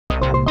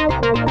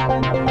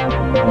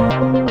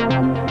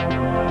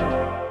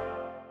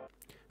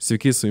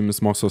Sveiki, su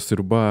jumis Mokslo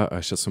sriuba,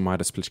 aš esu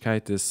Marius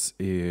Pličkaitis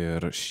ir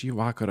šį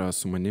vakarą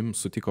su manim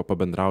sutiko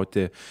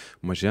pabendrauti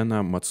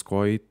Mažena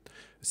Mackoit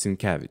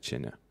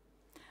Sinkevičienė.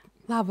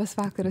 Labas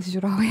vakaras,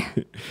 žiūrovai.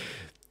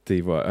 Tai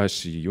va,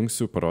 aš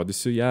įjungsiu,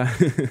 parodysiu ją.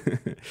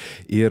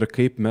 Ir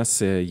kaip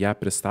mes ją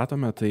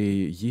pristatome, tai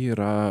ji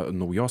yra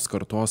naujos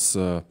kartos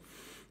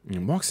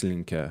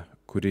mokslininkė,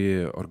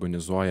 kuri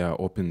organizuoja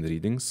Open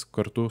Readings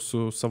kartu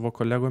su savo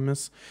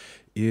kolegomis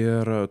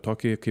ir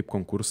tokį kaip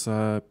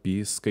konkursą,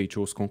 pi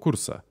skaičiaus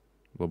konkursą.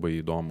 Labai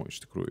įdomu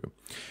iš tikrųjų.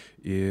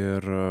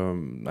 Ir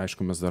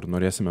aišku, mes dar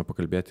norėsime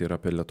pakalbėti ir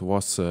apie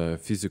Lietuvos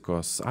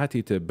fizikos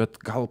ateitį, bet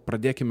gal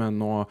pradėkime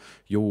nuo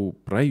jau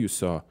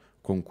praėjusio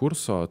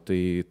konkurso.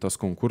 Tai tas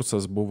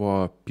konkursas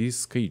buvo pi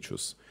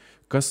skaičius.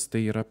 Kas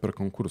tai yra per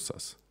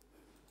konkursas?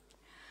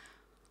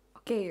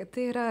 Tai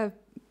yra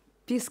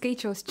pi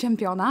skaičiaus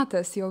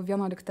čempionatas, jau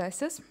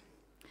 11-asis.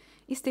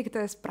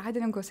 Įsteigtas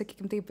pradininkų,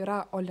 sakykime taip,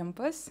 yra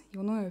Olimpas,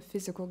 jaunųjų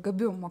fizikų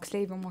gabių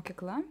moksleivių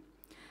mokykla.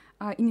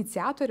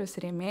 Iniciatorius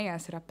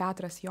rėmėjas yra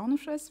Petras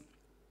Jonušas,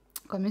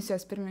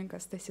 komisijos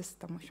pirmininkas Stasys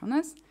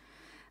Tamošiūnas.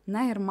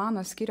 Na ir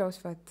mano skyriaus,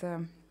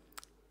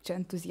 čia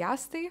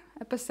entuziastai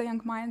EPS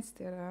Young Minds,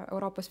 tai yra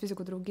Europos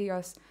fizikų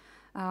draugijos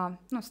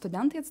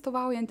studentai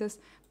atstovaujantis,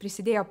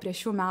 prisidėjo prie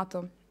šių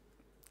metų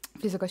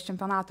fizikos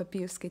čempionato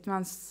pi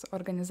skaitmens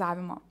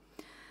organizavimo.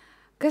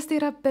 Kas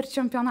tai yra per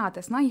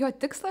čempionatas? Jo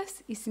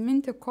tikslas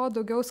įsiminti kuo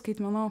daugiau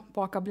skaitmenų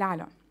po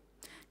kablelio.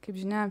 Kaip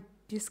žinia,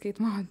 pi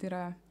skaitmuo tai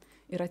yra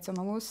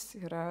iracionalus,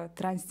 yra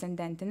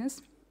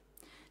transcendentinis,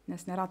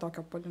 nes nėra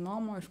tokio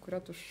polinomo, iš kurio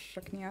tu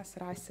šaknies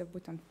rasi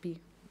būtent pi.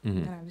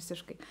 Nėra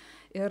visiškai.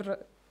 Ir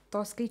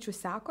tos skaičių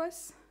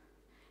sekos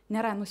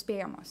nėra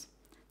nuspėjamos.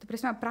 Tai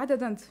prasme,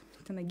 pradedant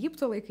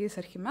Egipto laikais,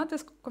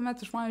 Archimedas,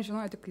 kuomet žmonės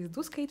žinojo tik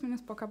 2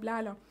 skaitmenis po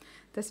kablelio,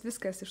 tas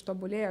viskas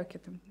ištobulėjo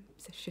iki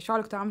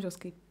 16 amžiaus,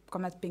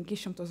 kuomet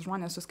 500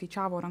 žmonės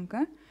suskaičiavo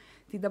ranka.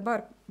 Tai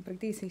dabar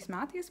praeitaisiais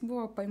metais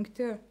buvo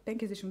paimti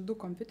 52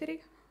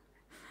 kompiuteriai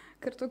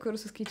kartu, kur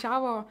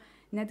suskaičiavo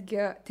netgi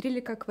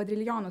 13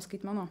 kvadriljonų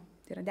skaitmenų.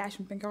 Tai yra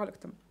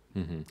 10-15.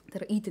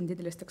 Tai yra itin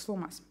didelis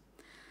tikslumas.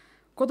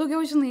 Kuo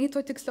daugiau žinai, tuo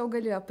tiksliau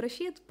gali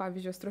aprašyti.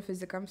 Pavyzdžiui,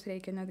 astrofizikams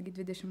reikia netgi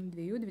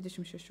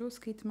 22-26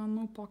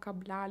 skaitmenų po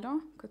kablelio,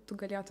 kad tu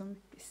galėtum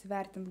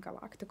įsivertinti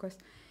galaktikos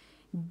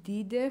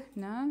dydį,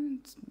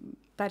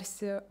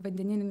 tarsi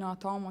vandeninio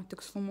atomo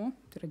tikslumu.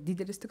 Tai yra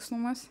didelis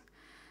tikslumas.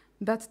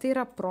 Bet tai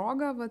yra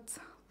proga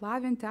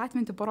lavinti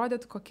atmintį,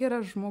 parodyti, kokie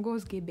yra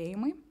žmogaus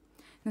gebėjimai.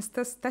 Nes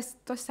tos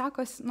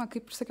sekos,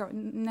 kaip ir sakiau,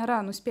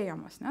 nėra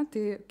nuspėjamos.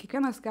 Tai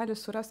kiekvienas gali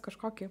surasti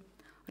kažkokį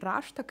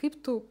raštą, kaip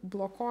tu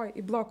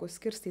į blokus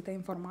skirstai tą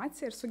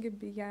informaciją ir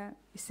sugebi ją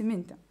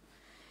įsiminti.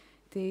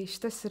 Tai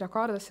šitas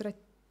rekordas yra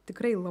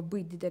tikrai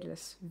labai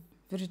didelis.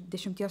 Virš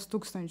 10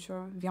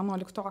 000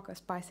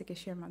 11-okas pasiekė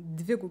šiemet,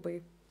 dvigubai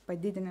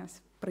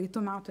padidinęs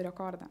praeitų metų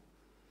rekordą.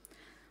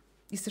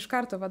 Jis iš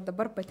karto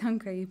dabar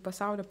patenka į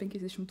pasaulio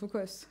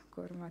 50-ukus,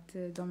 kur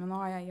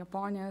dominuoja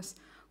Japonijos,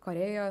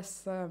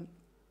 Korejos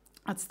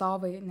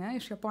atstovai.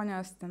 Iš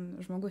Japonijos ten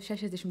žmogus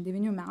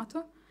 69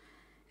 metų.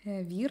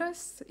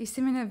 Vyras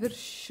įsiminė virš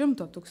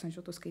 100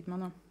 000 tų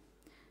skaitmenų.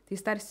 Tai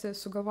jis tarsi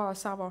sugalvojo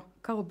savo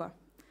kalbą,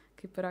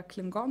 kaip yra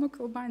klingonų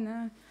kalba,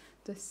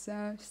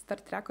 tuose Star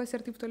Trek'ose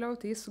ir taip toliau,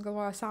 tai jis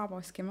sugalvojo savo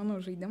skiemenų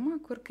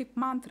žaidimą, kur kaip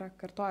mantrą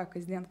kartoja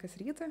kasdien, kas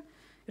rytą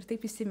ir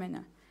taip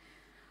įsiminė.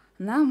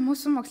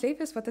 Mūsų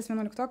moksleivis, tas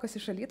 11-okas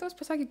iš Alytaus,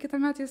 pasakė, kitą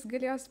metą jis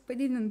galės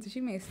padidinti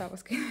žymiai savo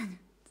skaimenį.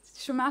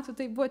 Šių metų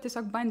tai buvo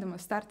tiesiog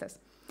bandymas, startas.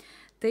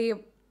 Tai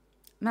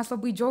mes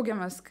labai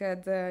džiaugiamės,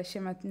 kad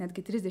šiemet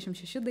netgi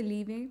 36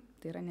 dalyviai,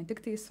 tai yra ne tik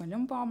tais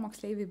Olimpo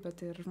moksleiviai,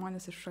 bet ir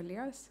žmonės iš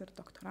šalies, ir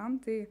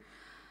doktorantai,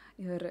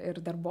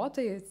 ir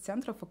darbuotojai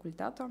centro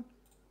fakulteto,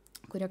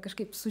 kurie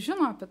kažkaip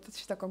sužino apie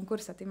šitą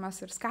konkursą, tai mes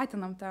ir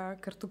skatinam tą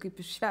kartu kaip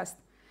iššvest.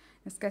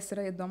 Nes kas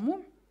yra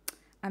įdomu,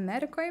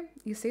 Amerikoje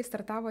jisai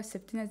startavo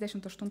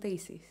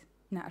 89-aisiais,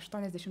 ne,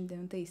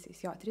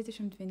 89-aisiais,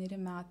 32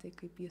 metai,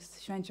 kaip jis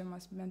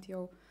švenčiamas bent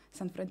jau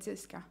San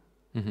Franciske.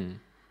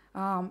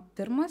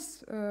 Pirmas,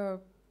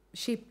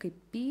 šiaip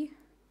kaip pi,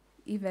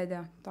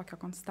 įvedė tokią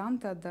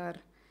konstantą dar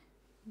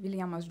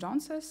Williamas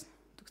Jonesas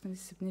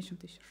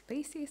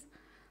 1706-aisiais.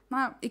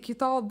 Iki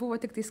tol buvo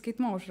tik tai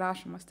skaitmuo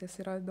užrašomas, tai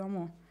yra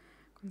įdomu.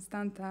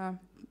 Konstanta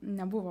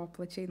nebuvo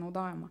plačiai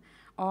naudojama.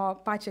 O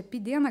pačią pi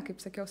dieną, kaip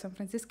sakiau, San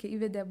Franciske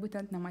įvedė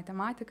būtent ne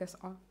matematikas,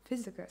 o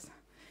fizikas.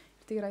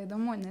 Ir tai yra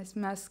įdomu, nes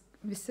mes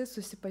visi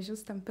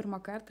susipažįstam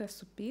pirmą kartą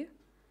su pi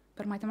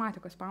per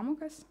matematikos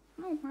pamokas.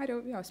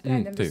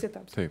 Sprendėm visi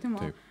tą apskritimo.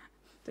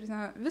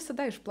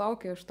 Visada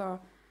išplaukia iš to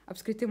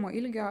apskritimo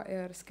ilgio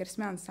ir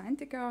skersmens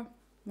santykio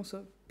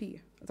mūsų pi.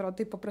 Atrodo,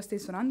 taip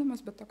paprastai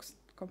surandamas, bet toks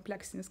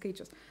kompleksinis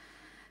skaičius.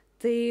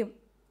 Tai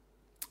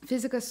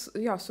fizikas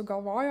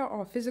sugalvojo,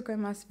 o fizikoje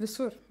mes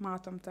visur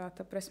matom ta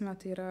prasme,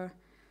 tai yra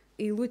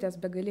eilutės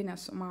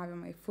begalinės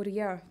sumavimai,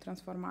 Fourier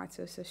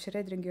transformacijose,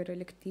 Schrödingerio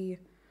lygty.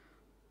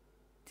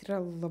 Tai yra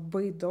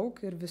labai daug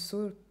ir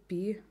visur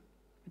pi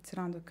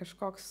atsirado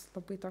kažkoks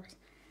labai toks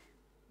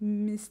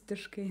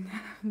mistiškai,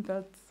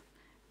 bet,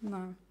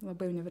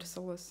 labai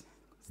universalus.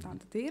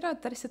 Tai yra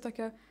tarsi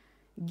tokia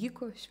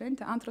gykų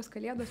šventė, antros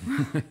kalėdos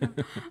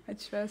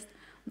atšvest.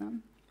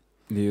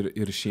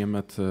 Ir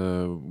šiemet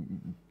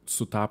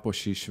sutapo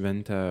šį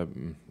šventę,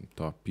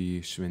 to pi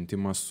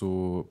šventimą su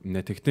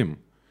netektim.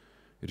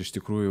 Ir iš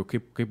tikrųjų,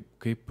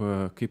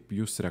 kaip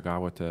jūs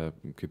reagavote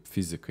kaip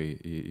fizikai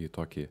į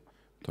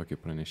tokį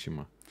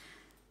pranešimą?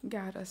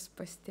 Geras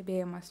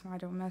pastebėjimas,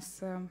 Mariau. Mes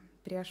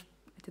prieš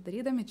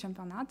atidarydami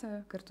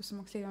čempionatą kartu su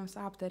moksleiviams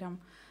aptariam,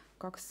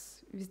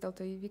 koks vis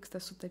dėlto įvyksta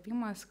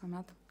sutapimas,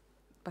 kuomet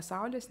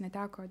pasaulis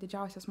neteko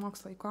didžiausios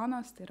mokslo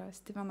ikonos, tai yra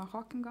Stepheno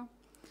Hawkingo.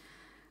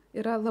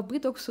 Yra labai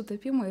daug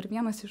sutapimų ir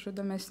vienas iš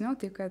įdomesnių,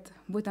 tai kad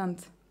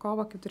būtent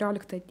kovo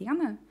 14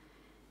 dieną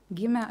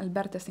gimė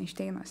Albertas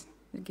Einšteinas.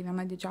 Irgi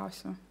viena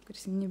didžiausių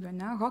garsenybių,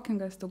 ne?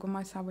 Hawkingas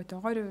daugumą savo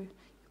teorijų,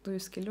 dujų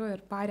skylių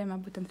ir parėmė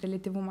būtent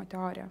reliatyvumo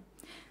teoriją.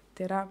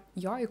 Tai yra,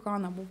 jo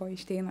ikona buvo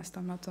Einšteinas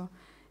tuo metu.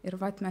 Ir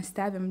mes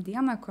stebim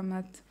dieną,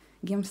 kuomet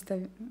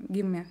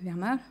gimė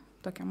viena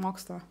tokia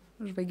mokslo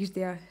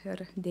žvaigždė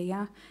ir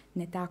dėja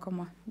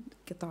netekoma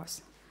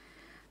kitos.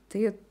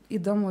 Tai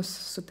įdomus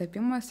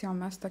sutapimas, jau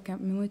mes tokią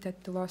minutę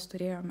tylos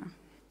turėjome.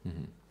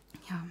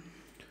 Ja.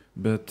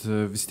 Bet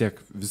vis tiek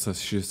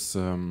visas šis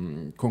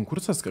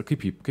konkursas,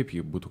 kaip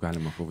jį būtų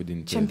galima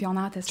pavadinti?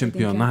 Čempionatas.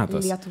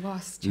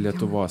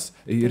 Lietuvos.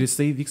 Ir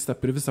jisai vyksta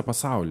per visą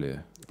pasaulį.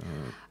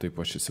 Taip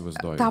aš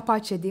įsivaizduoju. Ta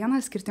pačia diena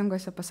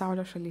skirtingose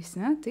pasaulio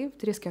šalyse, taip,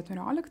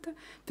 3.14,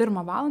 1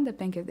 valandą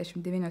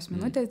 59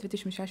 minutės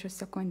 26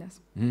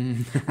 sekundės.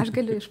 Aš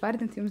galiu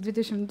išvardinti jums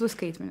 22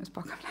 skaitmenius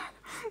po kablelio.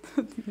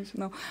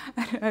 Nežinau,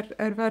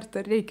 ar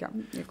verta, ar reikia,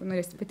 jeigu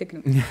norėsite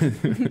patikrinti.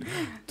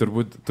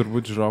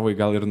 Turbūt žiūrovai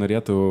gal ir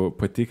norėtų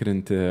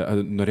patikrinti,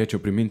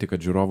 norėčiau priminti, kad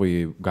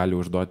žiūrovai gali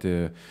užduoti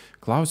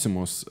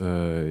klausimus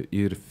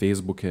ir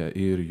Facebook'e,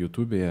 ir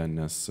YouTube'e,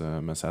 nes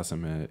mes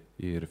esame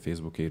ir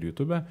Facebook'e, ir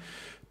YouTube'e.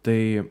 Tai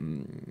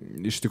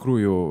iš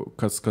tikrųjų,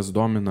 kas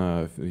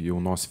domina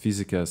jaunos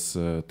fizikės,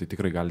 tai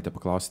tikrai galite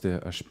paklausti,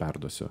 aš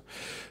perduosiu.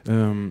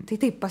 Tai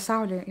taip,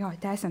 pasaulyje,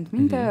 tęsiant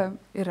mintį,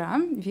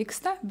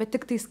 vyksta, bet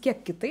tik tais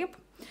kiek kitaip,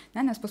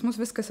 nes pas mus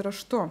viskas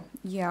raštu.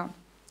 Jie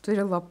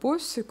turi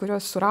lapus,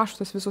 kurios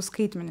suraštos visus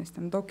skaitmenis,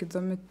 ten daug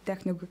įdomių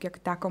technikų, kiek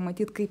teko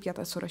matyti, kaip jie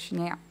tą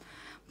surašinėja.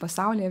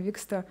 Pasaulyje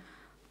vyksta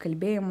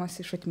kalbėjimas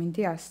iš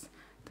atminties.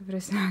 Tai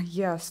prasme,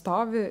 jie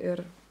stovi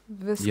ir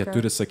viską. Jie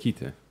turi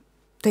sakyti.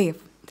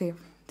 Taip.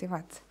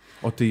 Vat.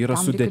 O tai yra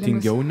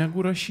sudėtingiau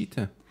negu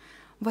rašyti?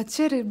 Va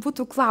čia ir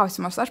būtų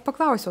klausimas. Aš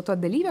paklausiau to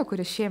dalyvio,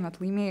 kuris šiemet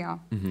laimėjo.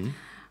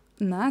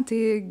 Tai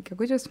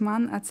Gegužis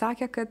man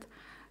atsakė, kad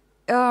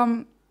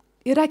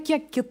yra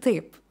kiek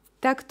kitaip.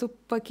 Tektų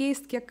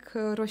pakeisti kiek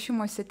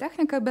ruošimosi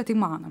techniką, bet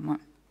įmanoma.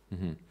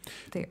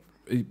 Taip.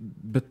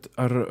 Bet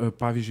ar,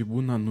 pavyzdžiui,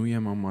 būna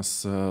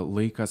nuimamas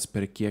laikas,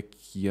 per kiek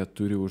jie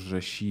turi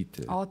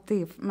užrašyti? O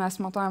taip, mes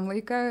matuojam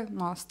laiką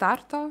nuo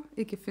starto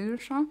iki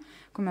finišo,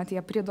 kuomet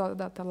jie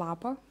priduoda tą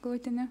lapą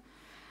galutinį.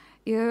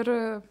 Ir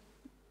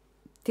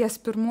ties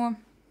pirma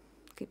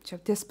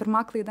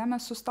klaida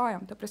mes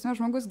sustojam. Ta prasme,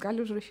 žmogus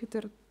gali užrašyti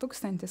ir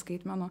 1000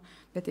 skaitmenų,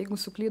 bet jeigu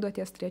suklydo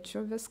ties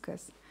 3,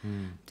 viskas.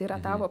 Tai yra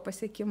tavo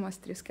pasiekimas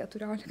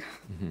 3.14.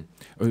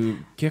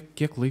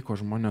 Kiek laiko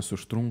žmonės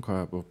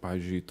užtrunka,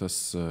 pavyzdžiui, tas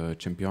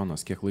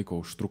čempionas, kiek laiko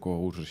užtruko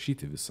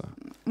užrašyti visą?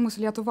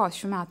 Mūsų Lietuvos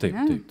šių metų,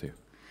 ne? Taip.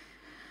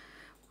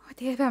 O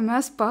Dieve,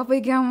 mes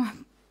pabaigėm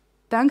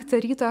 5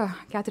 ryto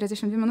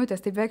 42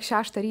 minutės, tai beveik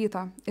 6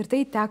 ryto. Ir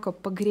tai teko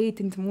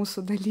pagreitinti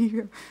mūsų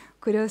dalyvių,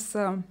 kuris...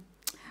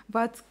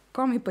 Bet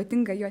kom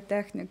ypatinga jo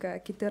technika,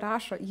 kiti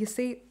rašo,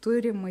 jisai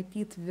turi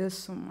matyti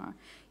visumą.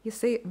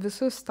 Jisai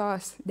visus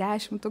tos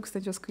 10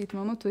 000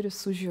 skaitmenų turi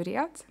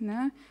sužiūrėti,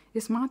 ne?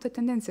 Jis mato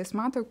tendenciją, jis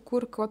mato,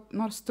 kur ko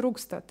nors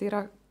trūksta. Tai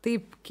yra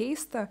taip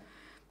keista,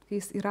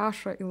 kai jis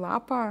įrašo į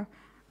lapą,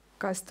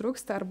 kas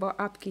trūksta, arba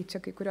apkeičia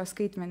kai kurios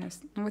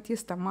skaitmenės. Vat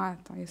jis tą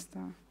mato, jis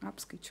tą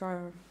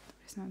apskaičiuoja.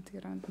 Tai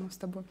yra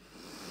nuostabu.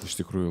 Iš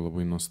tikrųjų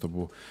labai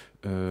nuostabu.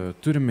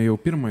 Turime jau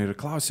pirmą ir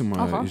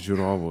klausimą iš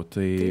žiūrovų.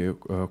 Tai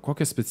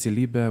kokią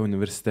specialybę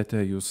universitete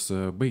jūs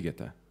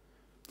baigėte?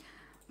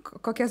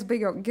 Kokias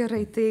baigiau?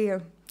 Gerai, tai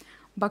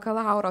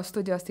bakalauro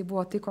studijos tai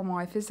buvo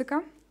taikomoji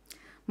fizika,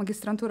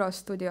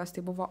 magistrantūros studijos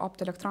tai buvo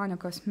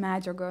optoelektronikos,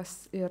 medžiagos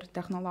ir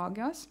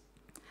technologijos.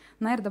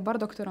 Na ir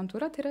dabar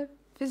doktorantūra tai yra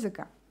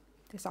fizika.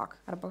 Tiesiog,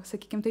 arba,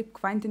 sakykime taip,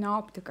 kvantinė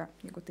optika,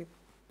 jeigu taip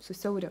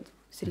susiaurint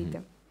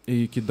sritį.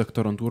 Iki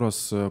doktorantūros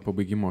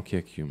pabaigimo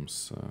kiek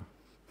jums?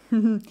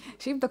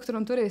 Šiaip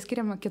doktorantūrai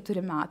skiriama 4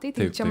 metai,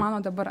 tai čia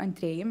mano dabar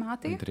 2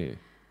 metai.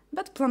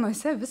 Bet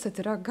planuose visat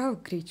yra, gal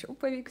greičiau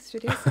pavyks,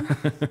 žiūrėsim.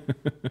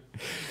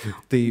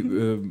 Tai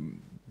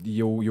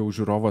jau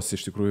žiūrovas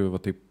iš tikrųjų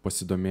taip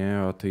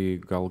pasidomėjo, tai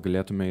gal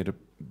galėtume ir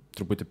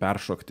truputį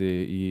peršokti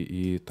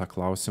į tą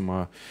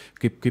klausimą,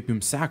 kaip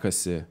jums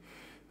sekasi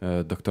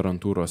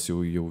doktorantūros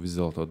jau vis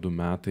dėlto 2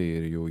 metai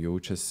ir jau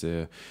jaučiasi.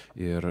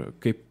 Ir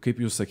kaip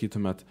jūs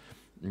sakytumėt,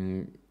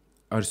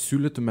 ar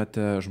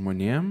siūlytumėte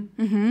žmonėm,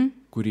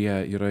 kurie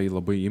yra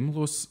labai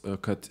imlus,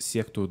 kad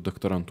siektų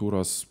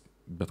doktorantūros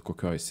bet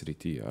kokioj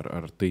srityje?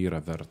 Ar tai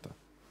yra verta?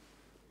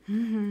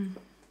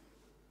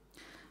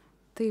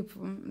 Taip,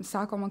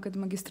 sakoma, kad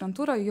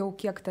magistrantūra jau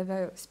kiek tave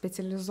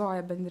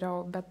specializuoja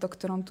bendriau, bet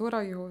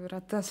doktorantūra jau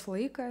yra tas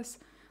laikas,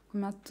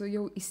 kuomet tu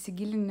jau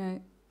įsigilini,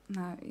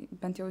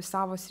 bent jau į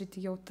savo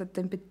sritį jau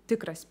tampi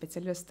tikras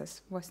specialistas,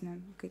 vos ne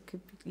kaip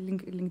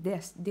link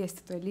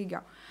dėstytojo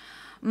lygio.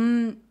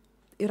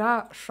 Yra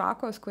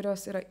šakos,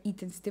 kurios yra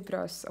itin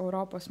stiprios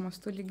Europos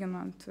mastu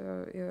lyginant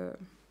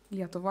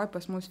Lietuvoje,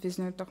 pas mus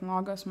fizinių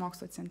technologijos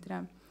mokslo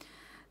centre.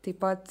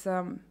 Taip pat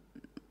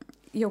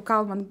jau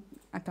kalbant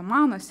apie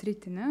mano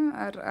sritį,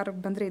 ar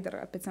bendrai dar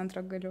apie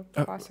centrą galiu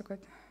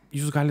papasakoti?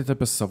 Jūs galite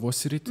apie savo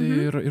sritį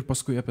ir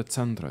paskui apie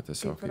centrą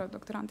tiesiog. Taip yra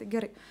doktorantai,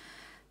 gerai.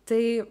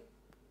 Tai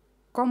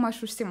kom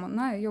aš užsimu?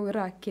 Jau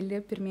yra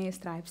keli pirmieji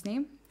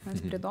straipsniai,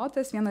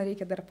 priduotas, vieną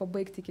reikia dar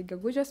pabaigti iki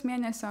gegužės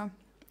mėnesio.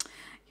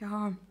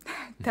 Jo,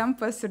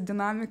 tempas ir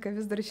dinamika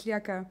vis dar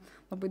išlieka,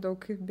 labai daug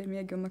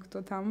bemiegių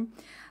naktų tam.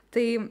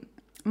 Tai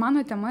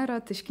mano tema yra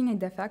taškiniai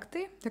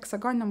defektai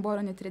heksagoniniam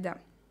boro nitride.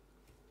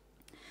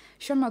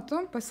 Šiuo metu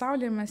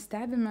pasaulyje mes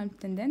stebime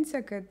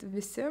tendenciją, kad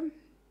visi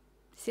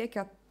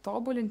siekia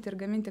tobulinti ir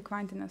gaminti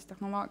kvantinės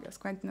technologijas,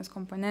 kvantinės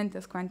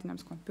komponentės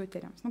kvantiniams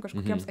kompiuteriams,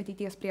 kažkokiems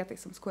ateities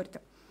prietaisams kurti.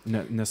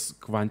 Nes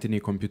kvantiniai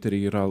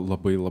kompiuteriai yra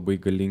labai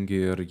labai galingi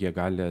ir jie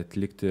gali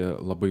atlikti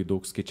labai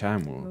daug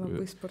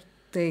skaičiavimų.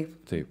 Taip,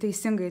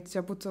 teisingai,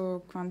 čia būtų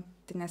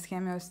kvantinės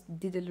chemijos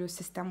didelių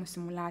sistemų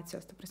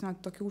simulacijos, ta prasme,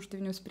 tokių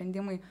uždavinių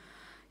sprendimai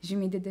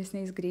žymiai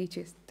didesniais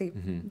greičiais. Taip,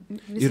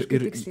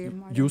 visiškai tiksliai.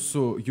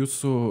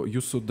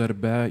 Jūsų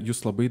darbe, jūs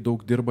labai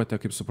daug dirbate,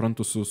 kaip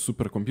suprantu, su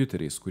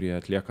superkompiuteriais, kurie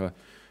atlieka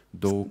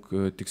daug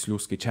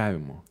tikslių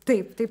skaičiavimų.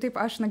 Taip,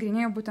 aš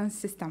nagrinėjau būtent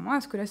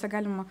sistemas, kuriuose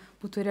galima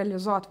būtų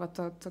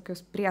realizuoti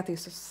tokius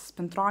prietaisus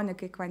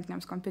spintronikai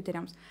kvantiniams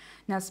kompiuteriams.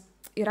 Nes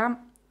yra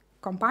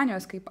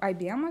kompanijos kaip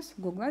IBM'as,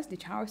 Google'as,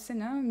 didžiausi,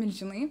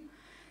 milžinai,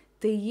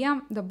 tai jie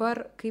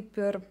dabar kaip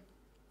ir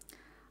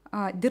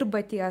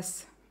dirba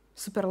ties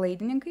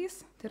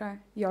superlaidininkais, tai yra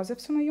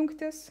Josephsono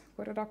jungtis,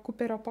 kur yra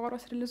Kuperio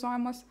poros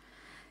realizuojamos,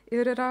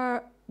 ir yra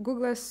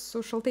Google'as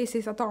su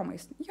šaltaisiais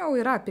atomais. Jau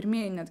yra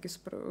pirmieji netgi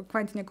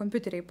kvantiniai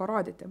kompiuteriai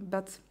parodyti,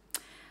 bet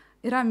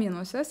yra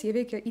minusas, jie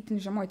veikia itin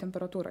žemoj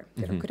temperatūrai.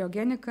 Tai yra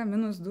kriogenika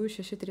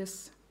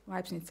 -263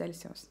 laipsniai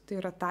Celsijaus.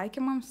 Tai yra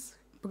taikymams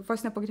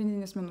vos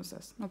nepagrindinis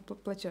minusas,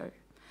 plačiai.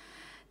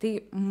 Tai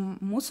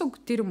mūsų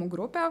tyrimų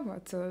grupė,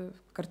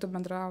 kartu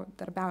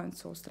bendradarbiaujant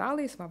su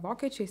australais,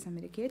 vokiečiais,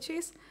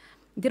 amerikiečiais,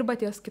 dirba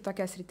ties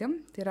kitokia sritim,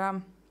 tai yra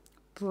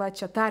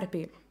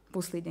plačiatarpiai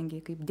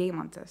puslaidininkiai, kaip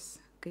deimantas,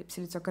 kaip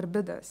silicio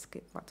karbidas,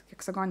 kaip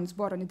heksagoninis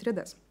boro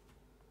nitridas,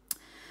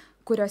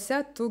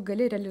 kuriuose tu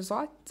gali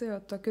realizuoti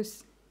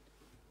tokius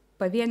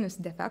pavienius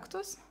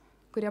defektus,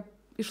 kurie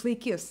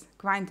išlaikys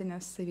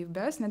kvantinės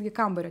savybės, netgi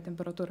kambario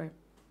temperatūrai.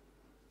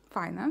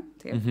 Faina,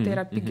 tai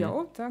yra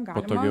pigiau,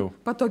 galima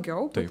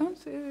patogiau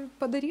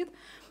padaryti.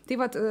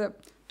 Tai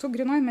tu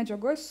grynoji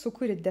medžiagos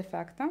sukuri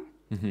defektą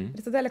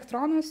ir tada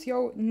elektronas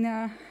jau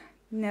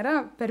nėra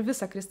per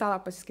visą kristalą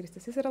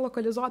pasiskirstęs, jis yra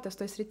lokalizuotas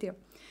toje srityje.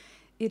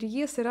 Ir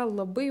jis yra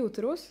labai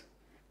jautrus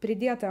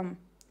pridėtam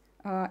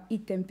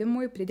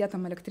įtempimui,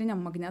 pridėtam elektriniam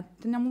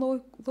magnetiniam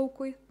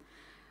laukui.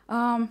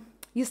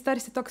 Jis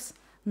tarsi toks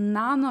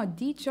nano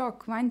dydžio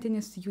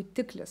kvantinis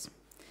jutiklis.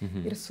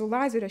 Ir su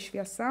lazerio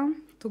šviesa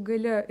tu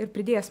gali ir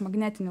pridėjęs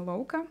magnetinį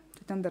lauką,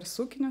 tu ten dar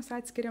sukinius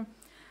atskiri,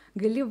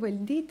 gali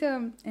valdyti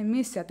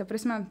emisiją, ta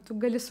prasme, tu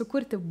gali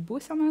sukurti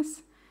būsenas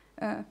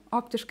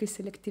optiškai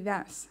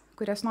selektyves,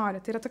 kurias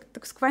nori. Tai yra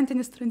toks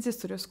kvantinis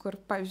tranzistorius,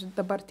 kur, pavyzdžiui,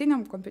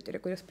 dabartiniam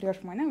kompiuteriui, kuris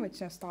prieš mane,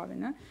 čia stovi,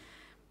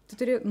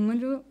 tu turi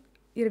nulių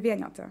ir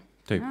vienetą,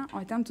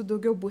 o ten tu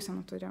daugiau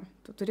būsenų turi.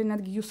 Tu turi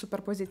netgi jų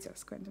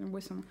superpozicijas kvantinių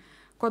būsenų.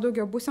 Kuo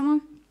daugiau būsenų,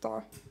 to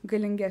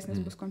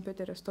galingesnis bus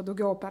kompiuteris, to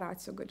daugiau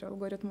operacijų gali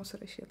algoritmų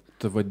surašyti.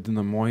 Ta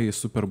vadinamoji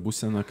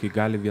superbūsena, kai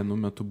gali vienu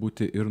metu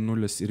būti ir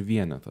nulis, ir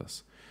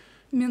vienetas.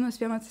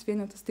 -1,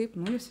 vienetas, taip,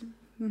 nulis.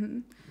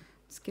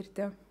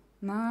 Skirti.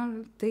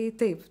 Tai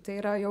taip, tai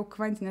yra jau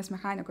kvantinės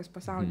mechanikos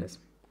pasaulis.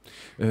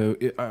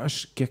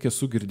 Aš kiek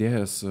esu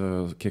girdėjęs,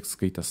 kiek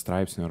skaitęs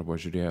straipsnių arba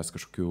žiūrėjęs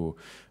kažkokių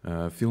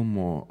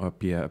filmų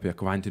apie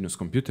kvantinius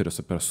kompiuterius,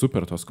 apie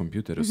super tos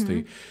kompiuterius, tai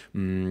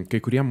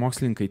kai kurie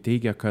mokslininkai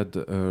teigia, kad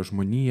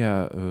žmonija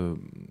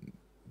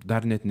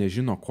dar net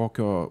nežino,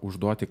 kokio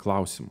užduoti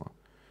klausimo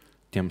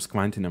tiems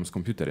kvantiniams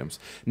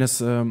kompiuteriams. Nes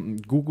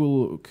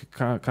Google,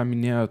 ką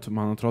minėjot,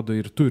 man atrodo,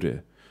 ir turi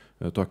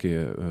tokį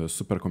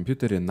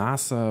superkompiuterį,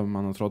 NASA,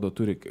 man atrodo,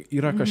 turi.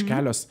 Yra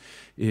kažkelios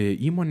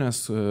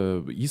įmonės,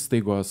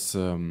 įstaigos,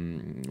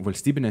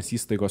 valstybinės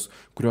įstaigos,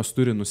 kurios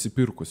turi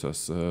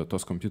nusipirkusios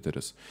tos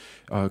kompiuterius.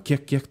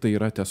 Kiek tai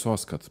yra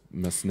tiesos, kad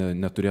mes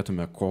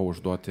neturėtume ko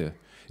užduoti?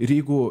 Ir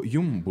jeigu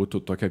jum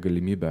būtų tokia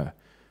galimybė?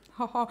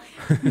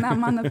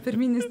 Mano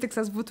pirminis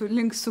tikslas būtų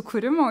link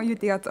sukūrimo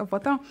judėti, o po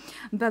to.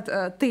 Bet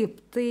taip,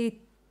 tai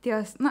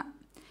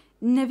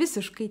ne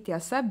visiškai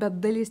tiesa,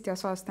 bet dalis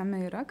tiesos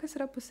tame yra, kas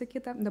yra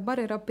pasakyta.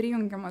 Dabar yra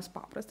prijungiamas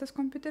paprastas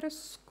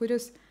kompiuteris,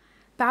 kuris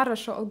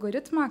perrašo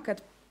algoritmą, kad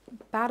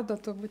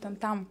perduotų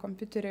būtent tam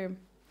kompiuteriui,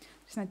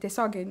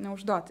 tiesiogiai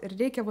neužduot. Ir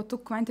reikia va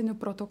tų kvantinių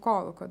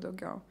protokolų, kuo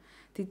daugiau.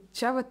 Tai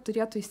čia va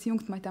turėtų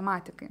įsijungti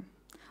matematikai.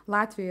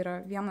 Latvija yra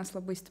vienas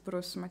labai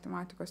stiprus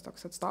matematikos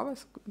toks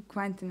atstovas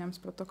kvantiniams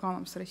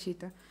protokolams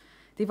rašyti.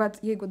 Tai vat,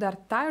 jeigu dar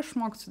tą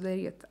išmokti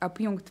sudaryti,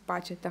 apjungti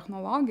pačią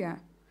technologiją,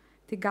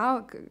 tai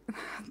gal,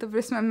 ta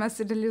prasme, mes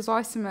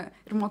realizuosime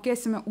ir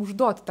mokėsime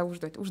užduoti tą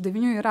užduotį.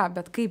 Uždavinių yra,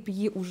 bet kaip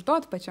jį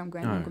užduoti pačiam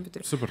kvantiniam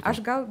kompiuteriui.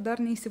 Aš gal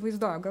dar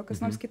neįsivaizduoju, gal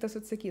kas nors kitas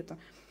atsakytų.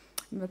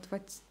 Bet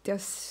vat,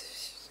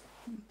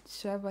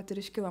 čia vat, ir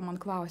iškyla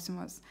man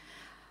klausimas.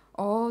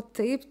 O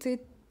taip,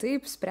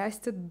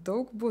 spręsti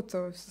daug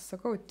būtų,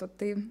 sakau,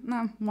 tai,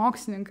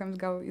 mokslininkams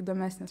gal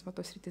įdomesnės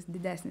tos rytis,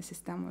 didesnės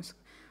sistemos,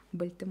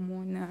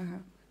 baltymų,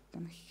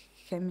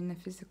 cheminė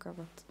fizika,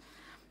 vat.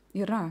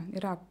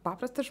 Yra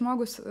paprastas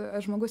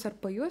žmogus ar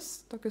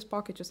pajus tokius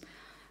pokyčius,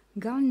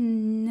 gal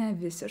ne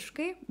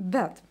visiškai,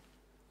 bet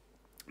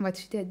vat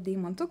šitie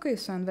deimantukai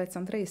su NV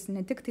centrais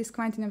ne tik tais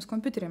kvantiniams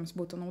kompiuteriams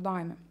būtų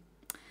naudojami.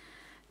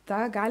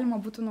 Ta galima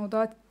būtų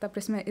naudoti, ta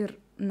prasme, ir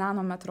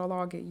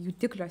nanometrologijai,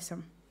 jutikliuose.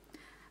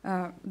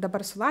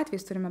 Dabar su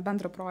Latvijais turime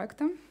bendrą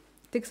projektą.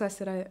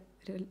 Tikslas yra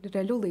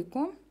realių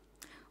laikų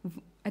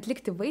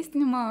atlikti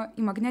vaistinimą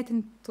į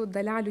magnetintų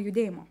dalelių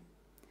judėjimo.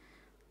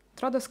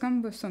 Atrodo,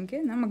 skamba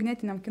sunkiai,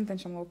 magnetiniam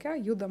kintančiam lauke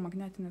juda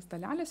magnetinės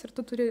dalelės ir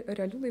tu turi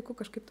realių laikų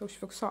kažkaip tai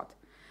užfiksuoti.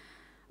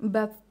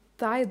 Bet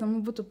tą įdomu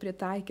būtų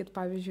pritaikyti,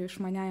 pavyzdžiui,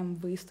 išmaniajam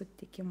vaistų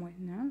tiekimui.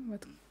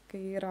 Vat,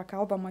 kai yra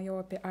kalbama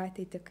jau apie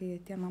ateitį, kai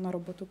tie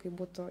nanorobotukai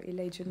būtų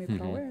įleidžiami į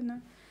kraują,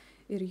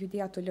 ir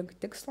judėtų link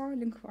tikslo,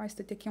 link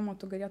vaistų tiekimo,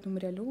 tu galėtum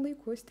realių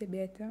laikų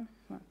stebėti.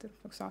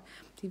 Tai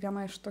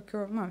viena iš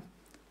tokių,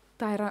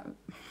 tai yra,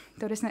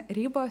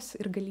 ribos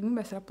ir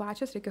galimybės yra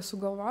plačios, reikia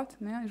sugalvoti,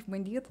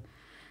 išbandyti.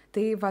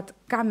 Tai vat,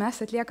 ką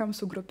mes atliekam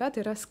su grupe, tai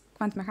yra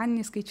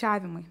kvantmechaniniai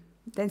skaičiavimai.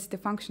 Density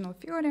Functional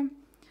Theory,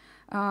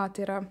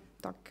 tai yra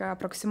tokia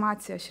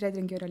aproksimacija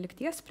Šrėdingerio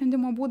lygties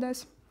sprendimo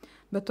būdas,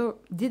 bet tu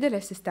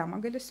didelę sistemą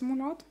gali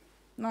simuliuoti.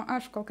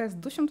 Aš kol kas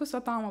 200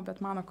 atomų,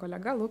 bet mano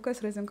kolega Lukas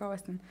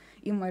Razinkovas ten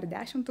ima ir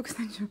 10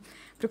 000,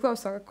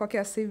 priklauso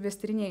kokie savybės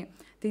tyrinėjai.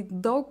 Tai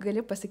daug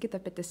gali pasakyti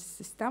apie tą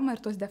sistemą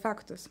ir tos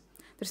defektus.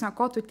 Tai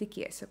ko tu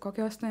tikiesi,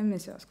 kokios to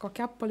emisijos,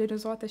 kokia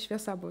polarizuota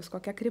šviesa bus,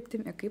 kokia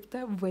kryptimi, kaip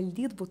tą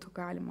valdyti būtų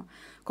galima,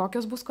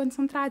 kokios bus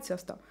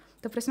koncentracijos to.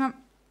 Ta prasme,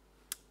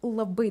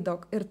 labai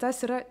daug. Ir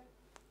tas yra,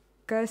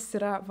 kas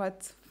yra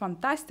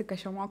fantastika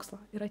šio mokslo,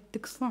 yra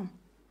tikslu.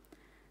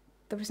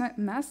 Ta prasme,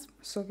 mes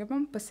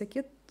sugebam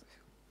pasakyti,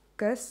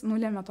 kas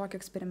nulėmė tokį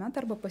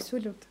eksperimentą arba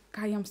pasiūlyti,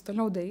 ką jiems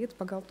toliau daryti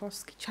pagal tos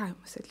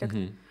skaičiavimus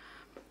atlikti.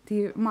 Tai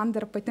man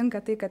dar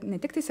patinka tai, kad ne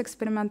tik tais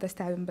eksperimentą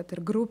stebim, bet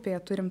ir grupėje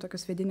turim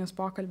tokius vidinius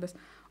pokalbis.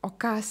 O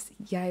kas,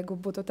 jeigu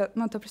būtų,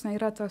 ta prasme,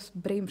 yra tas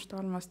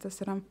brainstormas,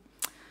 tas yra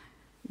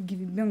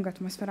gyvybinga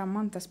atmosfera,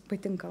 man tas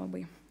patinka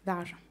labai,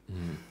 veža.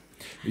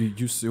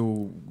 Jūs jau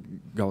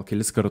gal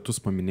kelis kartus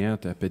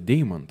paminėjote apie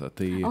deimantą.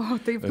 Tai,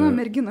 taip,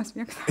 merginos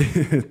mėgsta.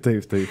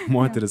 Taip,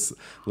 moteris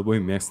labai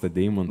mėgsta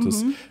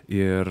deimantus.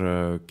 Ir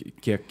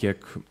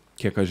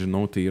kiek aš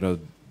žinau, tai yra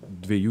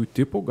dviejų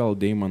tipų. Gal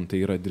deimantai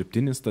yra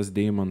dirbtinis tas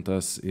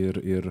deimantas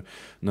ir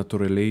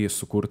natūraliai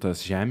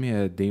sukurtas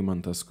žemėje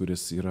deimantas,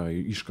 kuris yra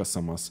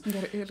iškasamas.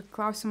 Ir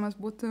klausimas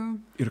būtų...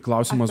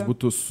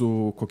 būtų,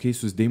 su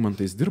kokiais jūs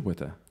deimantais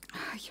dirbate?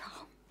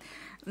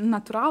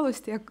 Natūralūs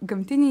tiek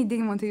gamtiniai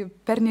deimantai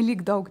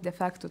pernelyg daug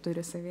defektų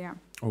turi savyje.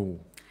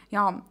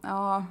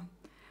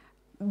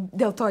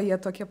 Dėl to jie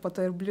tokie po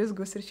to ir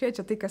blizgus ir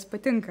šviečia, tai kas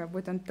patinka,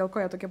 būtent dėl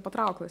ko jie tokie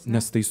patrauklus.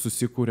 Nes tai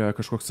susikūrė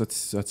kažkoks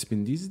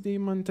atspindys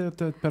deimante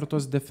per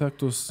tos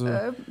defektus?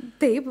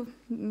 Taip,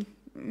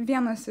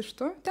 vienas iš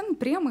tų, ten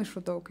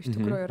priemaišų daug iš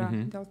tikrųjų yra.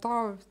 Dėl to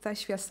ta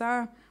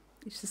šviesa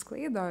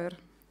išsisklaido ir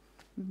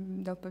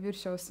dėl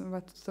paviršiaus,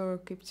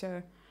 kaip čia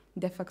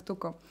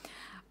defektuko.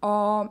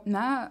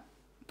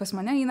 Pas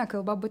mane eina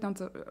kalba būtent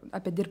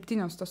apie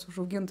dirbtinius tos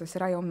užaugintus.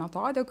 Yra jau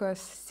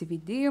metodikos,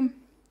 CVD,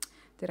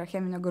 tai yra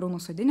cheminio garų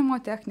nusodinimo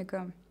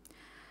technika.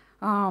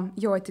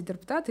 Jau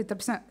atidirbta, tai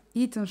tarpsime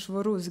itin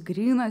švarus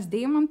grynas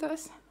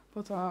deimantas,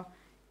 po to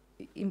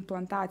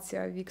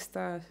implantacija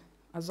vyksta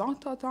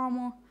azoto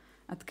atomų,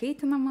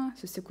 atkaitinama,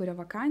 susikūrė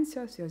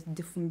vakancijos, jos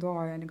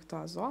difunduoja link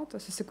to azoto,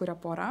 susikūrė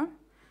pora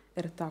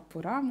ir ta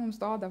pora mums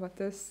duoda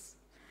tas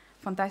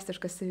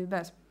fantastiškas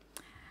savybės.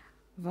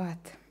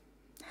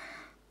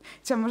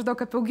 Čia maždaug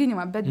apie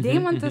auginimą, bet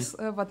deimantas,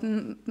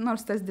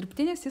 nors tas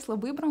dirbtinis, jis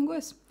labai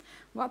brangus.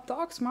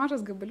 Toks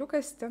mažas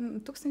gabaliukas,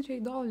 ten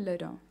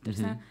 $1000.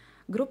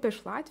 Grupė iš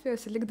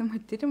Latvijos, likdama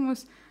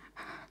tyrimus,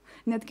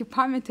 netgi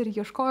pametė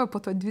ir ieškojo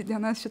po to 2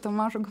 dienas šito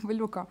mažo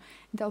gabaliuko.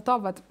 Dėl to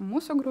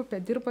mūsų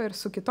grupė dirba ir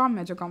su kitom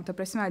medžiagom, ta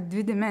prasme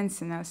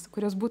 2-dimensinės,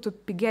 kurios būtų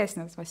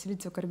pigesnės,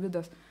 silicio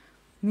karbidas,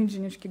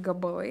 milžiniški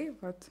gabalai,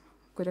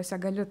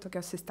 kuriuose gali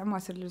tokias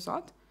sistemas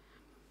realizuoti.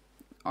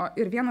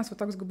 Ir vienas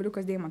toks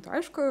gabaliukas deimanto.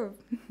 Aišku,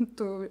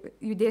 tu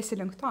judėsi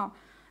link to,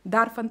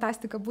 dar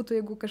fantastika būtų,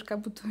 jeigu kažką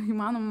būtų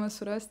įmanoma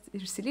surasti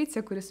iš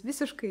silicio, kuris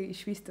visiškai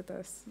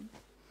išvystytas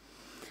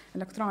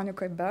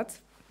elektronikoje, bet,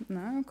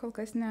 na, kol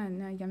kas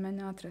jame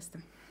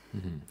neatrasta.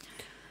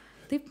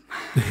 Taip.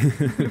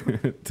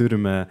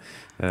 Turime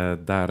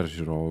dar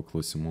žiūrovų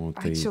klausimų.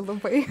 Ačiū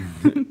labai.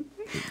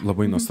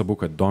 Labai nuostabu,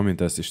 kad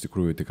domitės, iš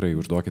tikrųjų tikrai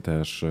užduokite,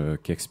 aš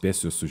kiek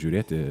spėsiu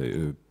sužiūrėti,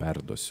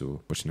 perduosiu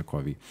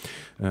pašnekoviai.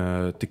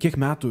 Tai kiek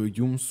metų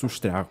jums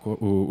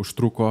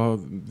užtruko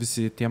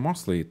visi tie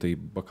mokslai, tai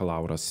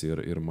bakalauras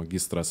ir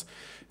magistras,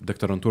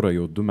 doktorantūra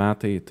jau 2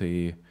 metai, tai...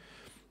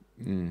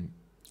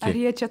 Ar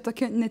jie čia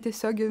tokia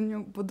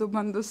netiesioginiu būdu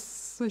bandus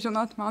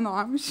sužinot mano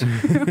amžių?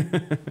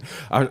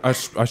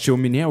 aš jau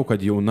minėjau,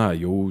 kad jauna,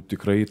 jau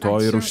tikrai to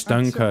ir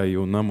užtenka,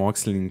 jauna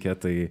mokslininkė,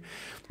 tai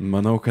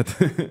manau, kad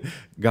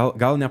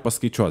gal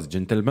nepaskaičiuos,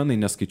 džentelmenai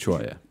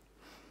neskaičiuoja.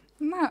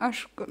 Na,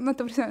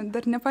 ta prasme,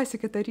 dar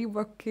nepasiekė ta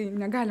riba, kai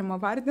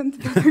negalima vardinti,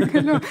 bet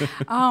galiu.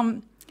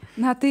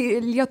 Na, tai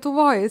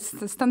Lietuvoje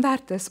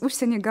standartas,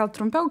 užsienį gal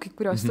trumpiau, kai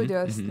kurios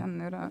studijos ten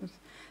yra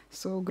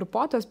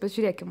sugrupuotos, bet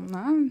žiūrėkim,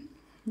 na...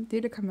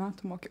 12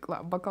 metų mokykla,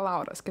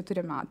 bakalauras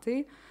 4 metai,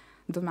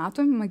 2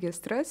 metų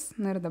magistras,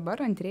 na ir dabar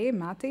 2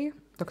 metai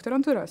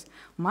doktorantūros.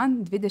 Man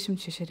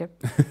 26.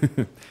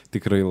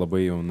 Tikrai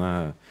labai jauna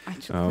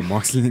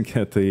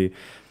mokslininkė, tai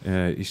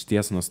iš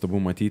ties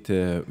nuostabu matyti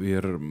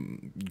ir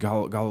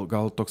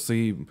gal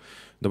toksai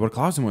dabar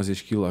klausimas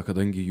iškyla,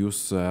 kadangi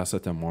jūs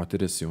esate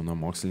moteris, jauna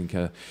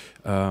mokslininkė,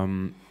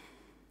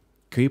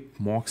 kaip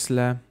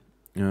moksle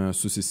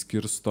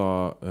susiskirsto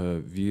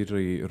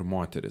vyrai ir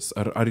moteris.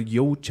 Ar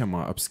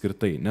jaučiama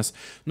apskritai? Nes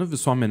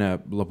visuomenė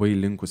labai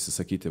linkusi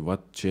sakyti, va,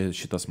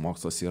 šitas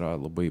mokslas yra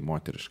labai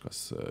moteriškas,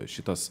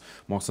 šitas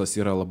mokslas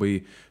yra labai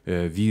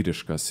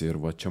vyriškas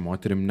ir va, čia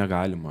moterim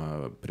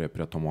negalima prie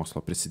to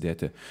mokslo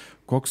prisidėti.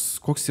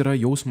 Koks yra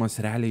jausmas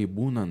realiai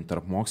būnant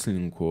tarp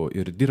mokslininkų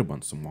ir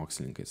dirbant su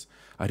mokslininkais?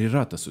 Ar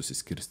yra tas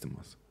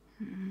susiskirstimas?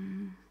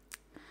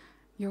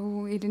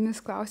 Jau eilinis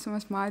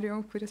klausimas, Marijau,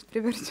 kuris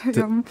priverčia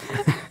jam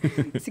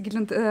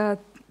įsigilinti.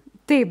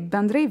 Taip,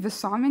 bendrai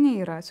visuomenė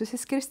yra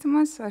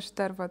susiskirstimas. Aš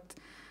dar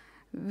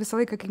visą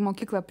laiką, kai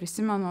mokyklą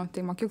prisimenu,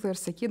 tai mokyklą ir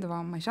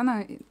sakydavo, Mažena,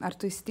 ar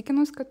tu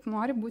įsitikinus, kad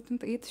nori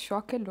būtent eiti šiuo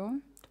keliu?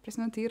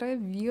 Tai yra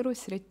vyrų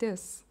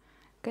sritis.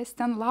 Kas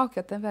ten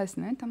laukia tavęs,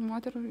 ne? Ten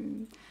moterų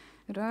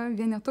yra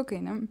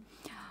vienetukai, ne?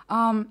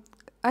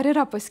 Ar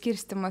yra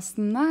paskirstimas?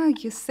 Na,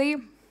 jisai...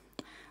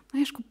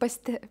 Aišku,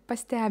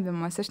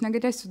 pastebimas. Aš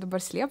negalėsiu dabar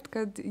slėpti,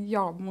 kad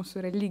jo, mūsų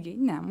yra lygiai.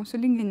 Ne, mūsų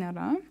lygiai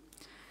nėra.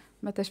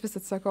 Bet aš vis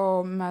atsakau,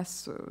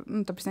 mes,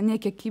 ta prasme, ne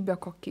kiekybė,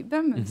 kokybė,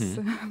 mes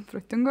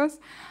protingos.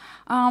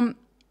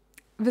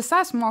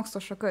 Visas mokslo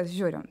šakas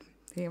žiūrint.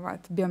 Tai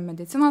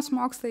biomedicinos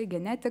mokslai,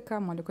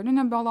 genetika,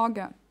 molekulinė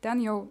biologija,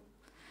 ten jau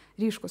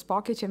ryškus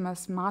pokyčiai,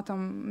 mes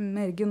matom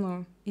merginų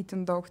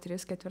itin daug,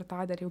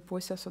 3/4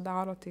 pusę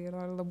sudaro, tai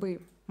yra labai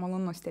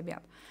malonu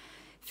stebėti.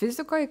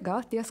 Fizikoje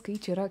gal tie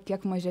skaičiai yra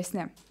kiek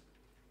mažesni.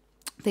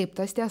 Taip,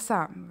 tas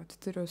tiesa.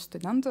 Turiu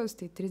studentus,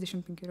 tai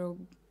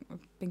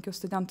 35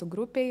 studentų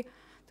grupiai,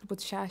 turbūt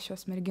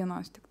 6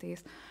 merginos tik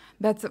tais.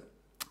 Bet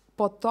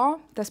po to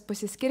tas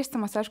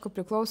pasiskirstimas, aišku,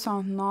 priklauso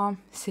nuo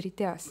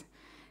srities.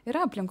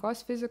 Yra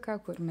aplinkos fizika,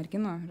 kur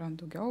merginų yra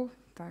daugiau,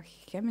 ta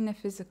cheminė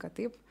fizika,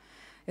 taip.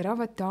 Yra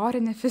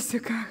teorinė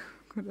fizika,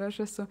 kur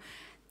aš esu.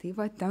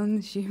 Tai ten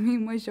žymiai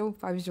mažiau,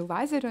 pavyzdžiui,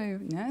 lazerio,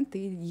 ne,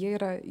 tai jie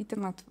yra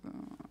itin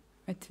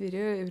atviri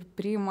ir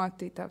priima,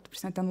 tai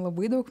ten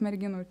labai daug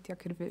merginų,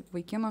 tiek ir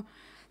vaikinų,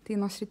 tai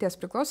nuo srities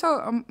priklauso.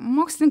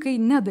 Mokslininkai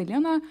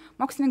nedalina,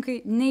 mokslininkai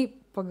nei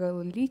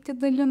pagal lytį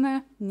dalina,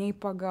 nei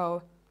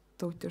pagal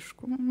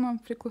tautiškumą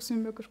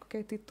priklausomybę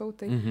kažkokiai tai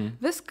tautai.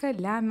 Viską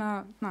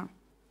lemia,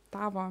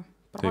 tavo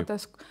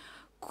protas,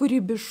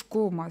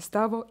 kūrybiškumas,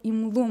 tavo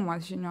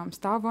imlumas žinioms,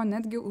 tavo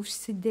netgi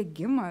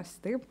užsidegimas,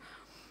 taip.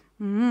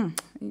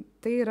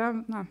 Tai yra,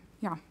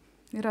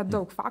 yra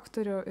daug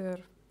faktorių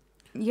ir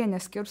jie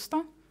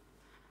neskirsto.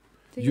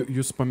 Tai...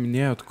 Jūs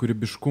paminėjot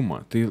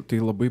kūrybiškumą. Tai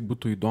labai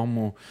būtų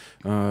įdomu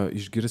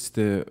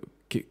išgirsti,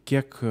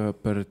 kiek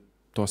per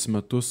tuos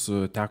metus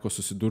teko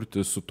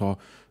susidurti su to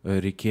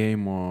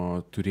reikėjimo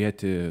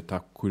turėti tą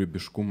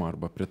kūrybiškumą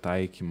arba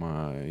pritaikymą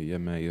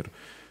jame. Ir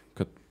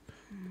kad...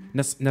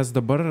 Nes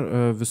dabar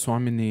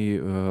visuomeniai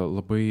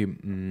labai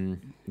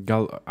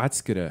gal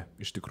atskiria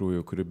iš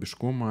tikrųjų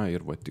kūrybiškumą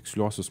ir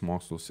tiksliosius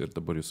mokslus ir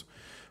dabar jūs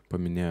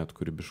paminėjot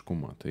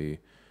kūrybiškumą. Tai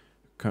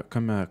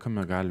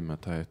kame galime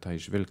tą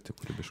išvelgti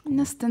kūrybiškumą?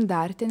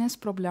 Nestandartinės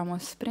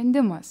problemos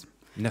sprendimas.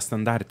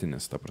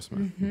 Nestandartinis, ta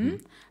prasme.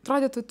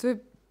 Atrodytų, tu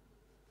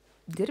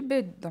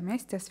dirbi,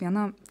 domėsties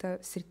vieną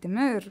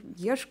sritimi ir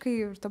ieškai,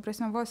 ir ta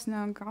prasme vos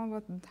ne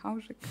galvą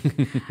daužai,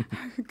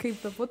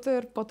 kaip bebūtų,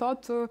 ir po to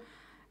tu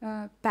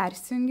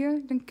persijungi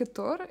link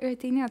kitur ir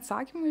ateini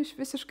atsakymą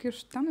visiškai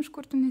iš ten, iš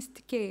kur tu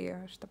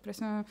nesitikėjai. Aš, ta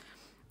prasme,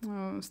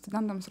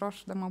 studentams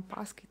ruošdama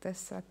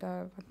paskaitas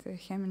apie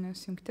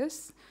cheminės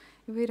jungtis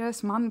įvairias,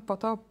 man po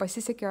to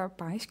pasisekė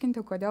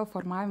paaiškinti, kodėl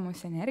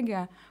formavimus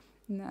energija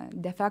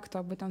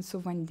defekto būtent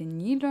su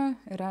vandeniliu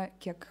yra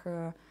kiek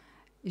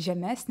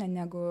žemesnė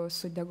negu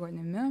su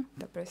degonimi,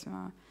 ta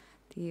prasme,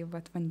 tai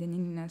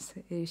vandenilinės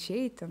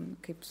ryšiai, ten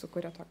kaip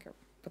sukuria tokią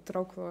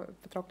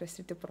patrauklę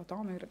sritį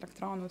protonų ir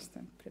elektronus,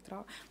 ten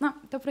na,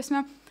 ta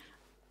prasme,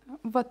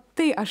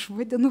 tai aš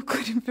vadinu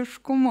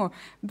kūrybiškumu,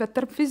 bet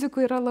tarp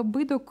fizikų yra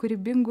labai daug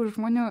kūrybingų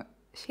žmonių,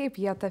 šiaip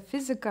jie tą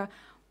fiziką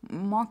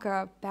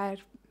moka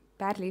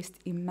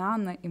perleisti į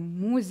meną, į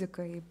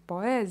muziką, į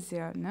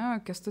poeziją, ne?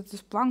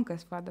 Kęstutis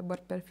Plankas dabar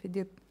per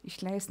Fidit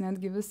išleis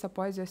netgi visą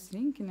poezijos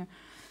rinkinį.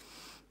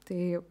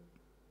 Tai,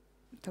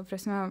 ta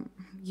prasme,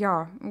 jo,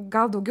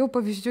 gal daugiau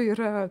pavyzdžių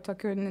yra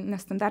tokių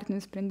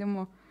nestandartinių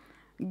sprendimų.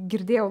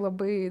 Girdėjau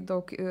labai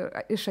daug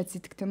iš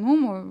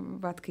atsitiktinumų,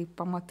 kai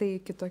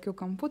pamatai kitokių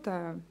kampų tą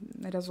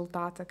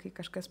rezultatą, kai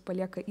kažkas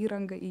palieka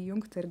įrangą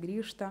įjungtą ir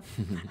grįžta.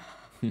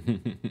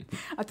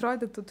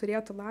 Atrodytų,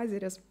 turėtų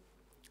lazeris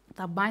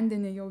tą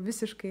vandenį jau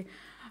visiškai,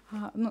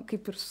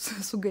 kaip ir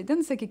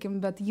sugadins, sakykime,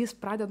 bet jis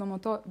pradeda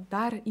nuo to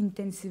dar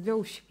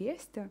intensyviau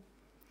šviesti.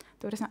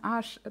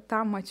 Aš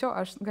tą mačiau,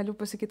 aš galiu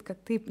pasakyti,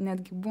 kad taip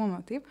netgi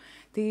būna, taip.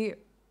 Tai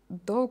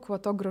daug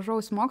to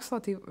gražaus mokslo,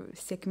 tai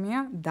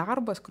sėkmė,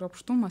 darbas,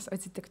 kruopštumas,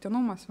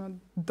 atsitiktinumas,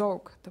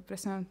 daug, ta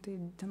prasme, tai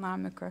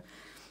dinamika.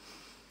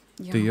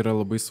 Ja. Tai yra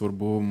labai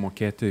svarbu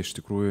mokėti iš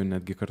tikrųjų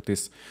netgi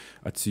kartais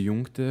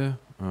atsijungti,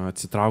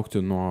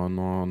 atsitraukti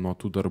nuo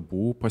tų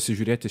darbų,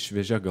 pasižiūrėti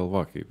šviežia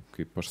galva,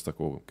 kaip aš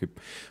sakau, kaip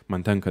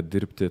man tenka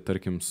dirbti,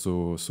 tarkim,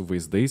 su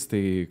vaizdais,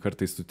 tai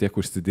kartais tu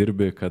tiek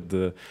užsidirbi, kad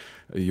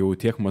jau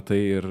tiek matai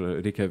ir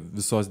reikia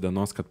visos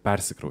dienos, kad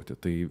persikrauti.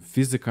 Tai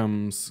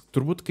fizikams,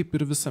 turbūt kaip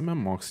ir visame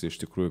moksle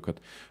iš tikrųjų, kad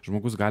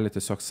žmogus gali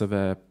tiesiog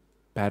save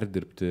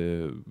perdirbti,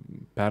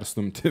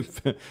 perstumti,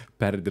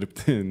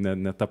 perdirbti,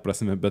 ne ta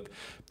prasme, bet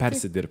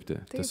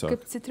persidirbti. Taip,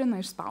 kaip citrina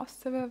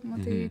išspausti save,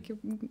 matai,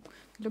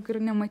 galiu ir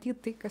nematyti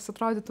tai, kas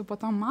atrodytų po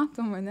to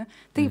matoma, ne?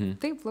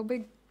 Taip, labai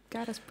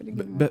geras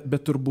palyginimas.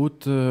 Bet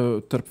turbūt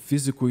tarp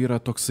fizikų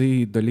yra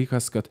toksai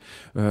dalykas, kad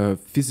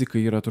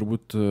fizikai yra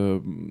turbūt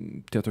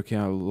tie tokie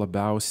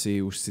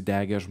labiausiai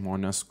užsidegę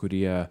žmonės,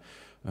 kurie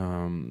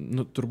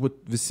turbūt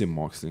visi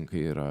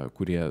mokslininkai yra,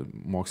 kurie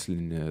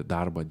mokslinį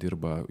darbą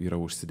dirba, yra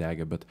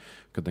užsidegę, bet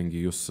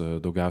kadangi jūs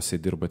daugiausiai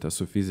dirbate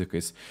su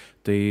fizikais,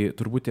 tai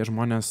turbūt tie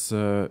žmonės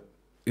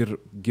ir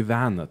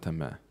gyvena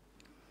tame.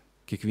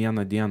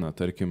 Kiekvieną dieną,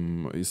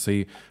 tarkim,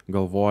 jisai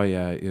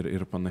galvoja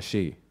ir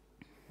panašiai.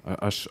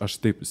 Aš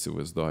taip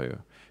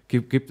įsivaizduoju.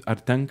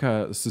 Ar tenka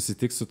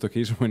susitikti su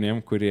tokiais žmonėm,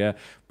 kurie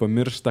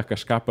pamiršta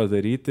kažką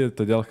padaryti,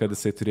 todėl kad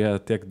jisai turėjo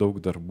tiek daug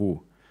darbų?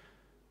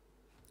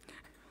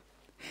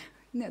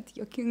 Net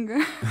juokinga.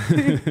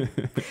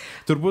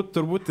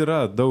 turbūt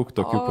yra daug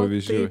tokių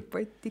pavyzdžių. Taip,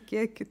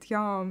 patikėkit,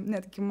 jo,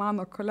 netgi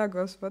mano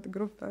kolegos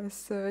grupės,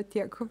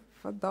 tiek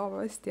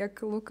vadovas,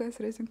 tiek Lukas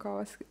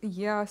Rezinkovas,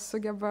 jie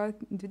sugeba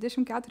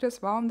 24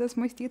 valandas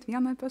mąstyti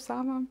vieną apie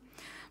savo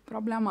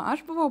problemą.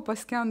 Aš buvau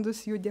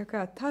paskendus jų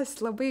dėka. Tas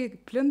labai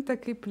plinta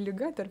kaip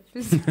liga tarp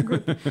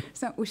fizikų.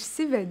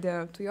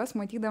 Užsivedė, tu jos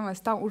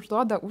matydamas tau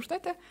užduoda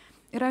užduotį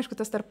ir aišku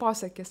tas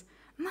tarposakis.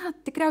 Na,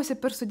 tikriausiai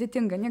per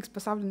sudėtinga, nieks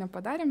pasaulyje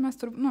nepadarė, mes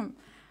turbūt,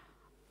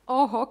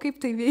 oho, kaip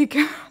tai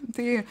veikia,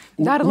 tai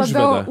dar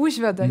labiau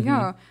užveda,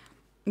 jo.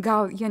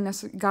 Gal jie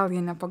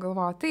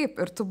nepagalvojo taip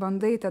ir tu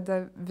bandai,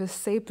 tada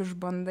visaip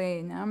išbandai,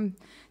 ne?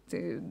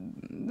 Tai,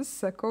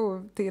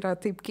 sakau, tai yra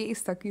taip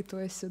keista, kai tu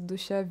esi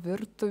duše,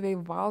 virtuviai,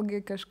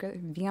 valgai kažką,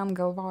 vien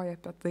galvoji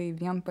apie tai,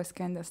 vien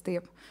paskendęs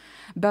taip.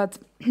 Bet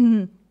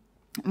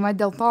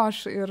dėl to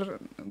aš ir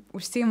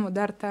užsiimu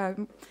dar tą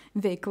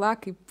veiklą,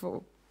 kaip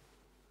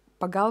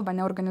pagalba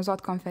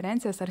neorganizuoti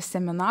konferencijas ar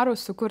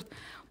seminarus, sukurti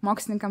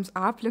mokslininkams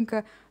aplinką,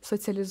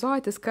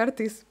 socializuotis,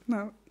 kartais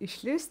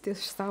išlisti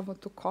iš savo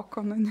tų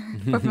kokonų,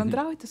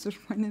 pabendrauti su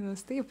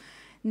žmonėmis, taip.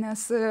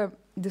 Nes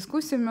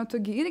diskusijų metu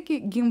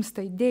irgi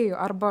gimsta idėjų,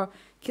 arba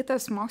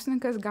kitas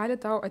mokslininkas gali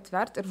tau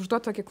atverti ir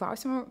užduoti tokį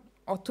klausimą,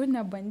 o tu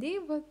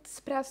nebandėjai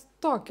spręsti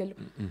to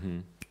keliu.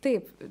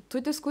 Taip,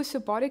 tų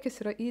diskusijų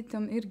poreikis yra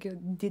itin irgi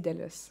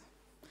didelis.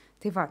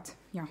 Tai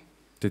jo.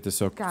 Tai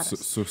tiesiog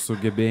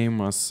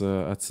sugebėjimas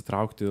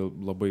atsitraukti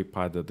labai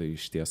padeda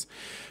išties.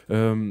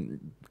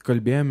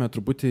 Kalbėjome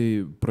truputį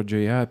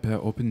pradžioje apie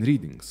open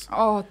readings.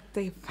 O,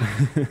 taip.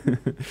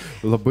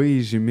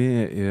 Labai žymi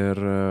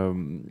ir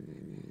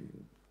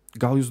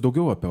gal jūs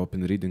daugiau apie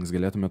open readings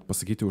galėtumėt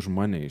pasakyti už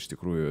mane iš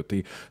tikrųjų.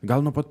 Tai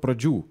gal nuo pat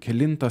pradžių,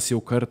 kelintas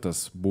jau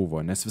kartas buvo,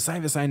 nes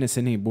visai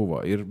neseniai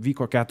buvo ir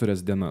vyko 4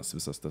 dienas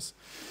visas tas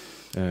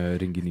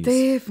renginys.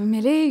 Taip,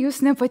 mėlėjai,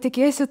 jūs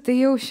nepatikėsit, tai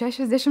jau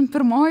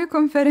 61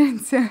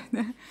 konferencija.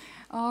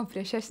 O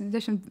prieš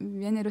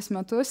 61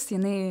 metus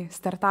jinai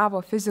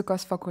startavo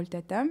fizikos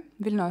fakultete,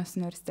 Vilniaus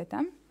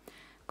universitete.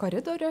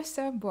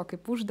 Koridoriuose buvo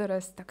kaip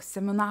uždaras toks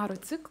seminarų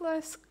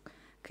ciklas,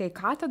 kai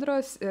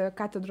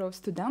katedros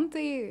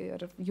studentai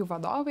ir jų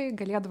vadovai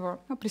galėdavo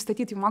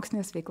pristatyti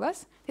mokslinės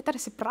veiklas. Tai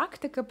tarsi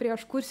praktika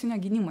prieš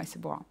kursinio gynimąsi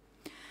buvo.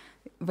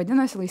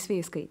 Vadinosi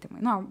laisvieji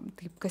skaitymai.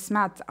 Taip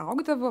kasmet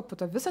augdavo, po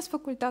to visas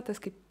fakultetas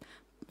kaip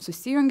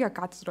susijungė,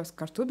 katedros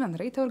kartu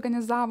bendrai tai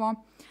organizavo.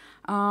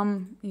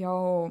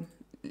 Jau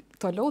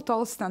toliau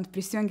tolstant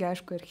prisijungia,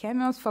 aišku, ir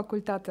chemijos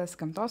fakultetas,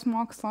 gamtos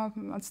mokslo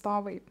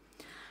atstovai.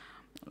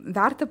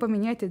 Verta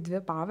paminėti 2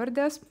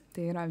 pavardės,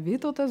 tai yra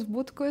Vytautas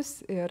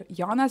Butkus ir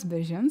Jonas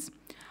Beržins,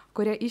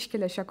 kurie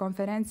iškelia šią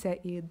konferenciją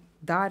į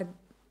dar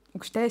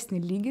aukštesnį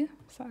lygį,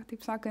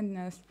 taip sakant,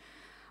 nes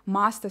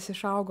mastas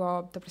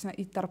išaugo, ta prasme,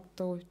 į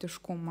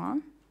tarptautiškumą,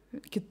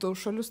 kitų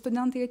šalių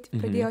studentai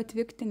pradėjo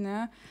atvykti,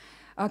 ne?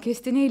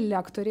 Kviestiniai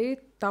lektoriai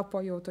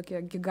tapo jau tokie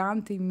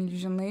gigantai,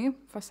 milžinai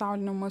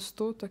pasauliniu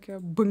mastu, tokie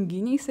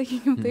banginiai,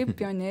 sakykime taip,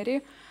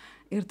 pionieriai.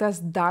 Ir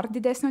tas dar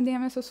didesnio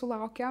dėmesio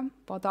sulaukė.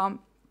 Po to,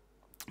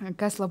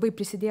 kas labai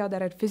prisidėjo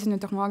dar ir fizinių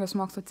technologijos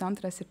mokslo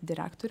centras ir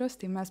direktorius,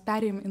 tai mes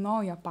perėjom į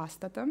naują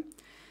pastatą.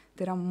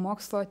 Tai yra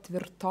mokslo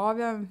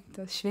tvirtovė,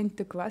 tas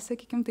šventikla,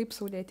 sakykime taip,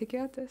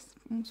 saulėtekė, tas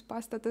mūsų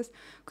pastatas,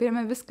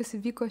 kuriame viskas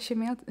įvyko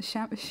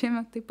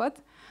šiemet taip pat.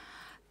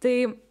 Tai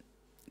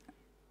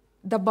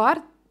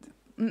dabar,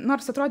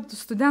 nors atrodytų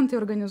studentai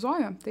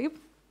organizuoja, taip,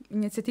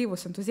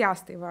 iniciatyvūs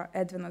entuziastai, va,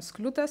 Edvinas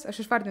Kliutas, aš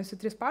išvardinsiu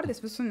 3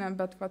 pavardės, visų ne,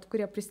 bet va,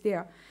 kurie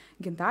prisidėjo: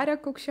 Gintarė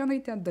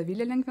Kaukšėnaitė,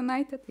 Dovilė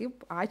Lenkvinaitė, taip,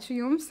 ačiū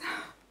Jums.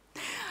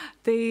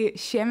 Tai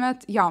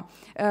šiemet,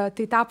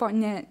 tai tapo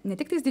ne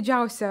tik tais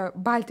didžiausia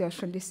Baltijos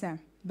šalyse,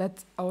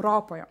 bet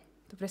Europoje.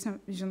 Tai prasme,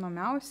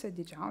 žinomiausia,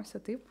 didžiausia,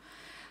 taip.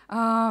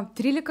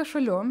 13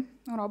 šalių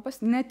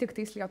Europos, ne tik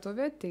tais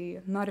Lietuvė, tai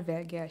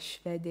Norvegija,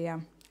 Švedija,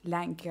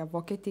 Lenkija,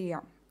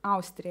 Vokietija,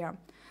 Austrija,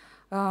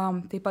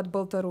 taip pat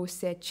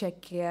Baltarusija,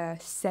 Čekija,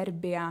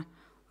 Serbija,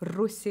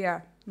 Rusija,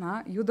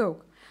 jų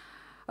daug.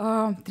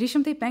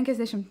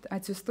 350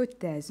 atsiųstų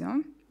tezių,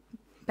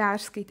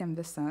 perskaitėm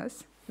visas,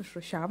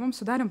 išrūšiavom,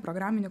 sudarėm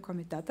programinį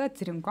komitetą,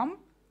 atsirinkom,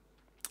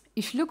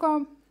 išliko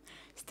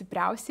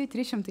stipriausiai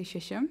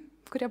 306,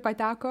 kurie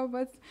pateko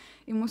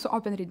į mūsų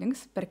Open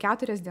Readings per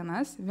 4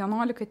 dienas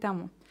 11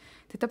 temų.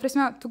 Tai ta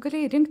prasme, tu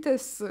galėjai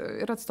rinktis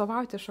ir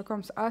atstovauti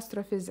šakoms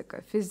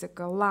astrofizika,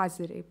 fizika,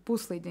 lazeriai,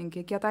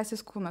 puslaidininkiai,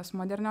 kietasis kūnas,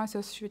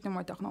 moderniosios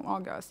švietimo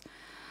technologijos.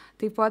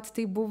 Taip pat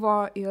tai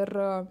buvo ir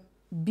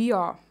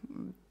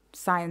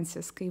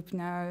biosciences, kaip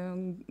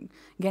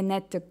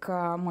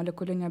genetika,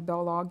 molekulinė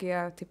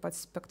biologija, taip pat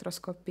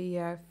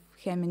spektroskopija,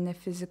 cheminė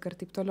fizika ir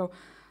taip toliau.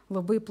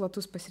 Labai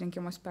platus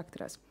pasirinkimo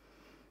spektras.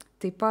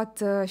 Taip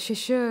pat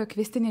 6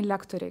 kviestiniai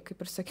lektoriai,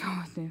 kaip ir sakiau,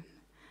 tai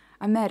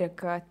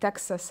Amerika,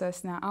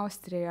 Teksasas,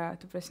 Austrija,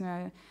 tu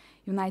prasme,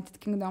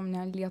 United Kingdom,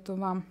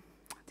 Lietuva.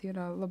 Tai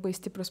yra labai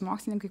stiprus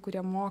mokslininkai,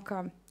 kurie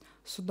moka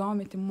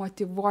sudominti,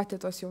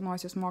 motyvuoti tos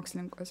jaunosius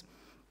mokslininkus.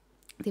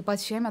 Taip pat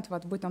šiemet,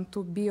 būtent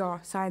tų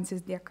biosciences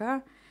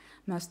dėka,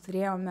 mes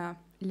turėjome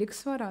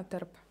lygsvarą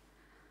tarp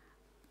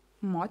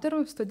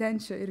moterų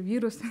studenčių ir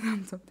vyrų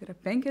studentų. Tai yra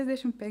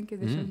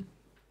 50-50.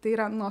 Tai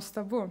yra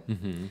nuostabu.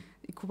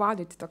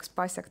 Equality toks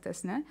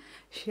pasiektas, ne?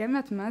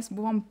 Šiemet mes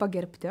buvom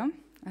pagerbti.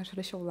 Aš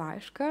rašiau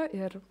laišką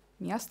ir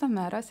miesto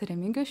meras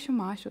Remigijus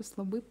Šimašius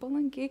labai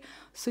palankiai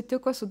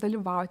sutiko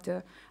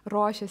sudalyvauti,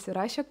 ruošėsi,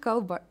 rašė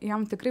kalbą.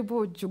 Jam tikrai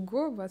buvo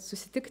džiugu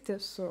susitikti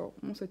su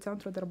mūsų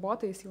centro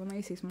darbuotojais,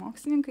 jaunaisiais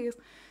mokslininkais.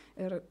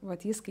 Ir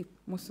jis kaip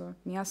mūsų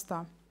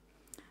miesto,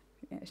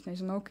 aš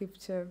nežinau kaip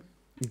čia...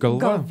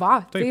 Galva.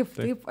 Taip,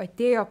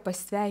 atėjo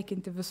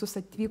pasveikinti visus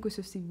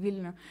atvykusius į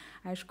Vilnių.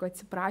 Aišku,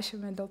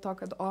 atsiprašėme dėl to,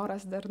 kad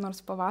oras dar nors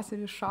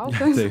pavasarį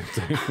šaltas,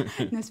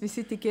 nes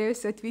visi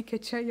tikėjusi atvykę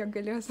čia, jie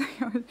galėjo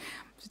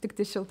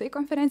sutikti šiltai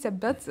konferenciją,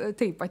 bet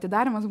taip,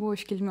 atidarimas buvo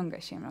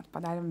iškilmingas šiemet.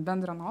 Padarėm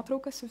bendrą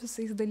nuotrauką su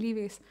visais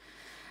dalyviais.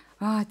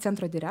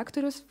 Centro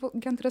direktorius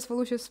Gintaras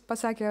Valušis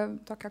pasakė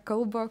tokią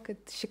kalbą, kad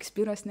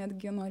Šekspyras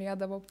netgi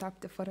norėdavo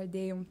tapti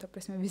Faradėjum, ta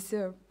prasme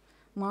visi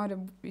nori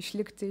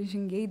išlikti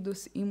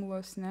žingeidus,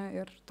 imlus,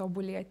 ir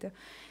tobulėti.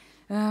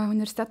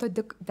 Universiteto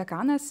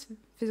dekanas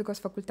fizikos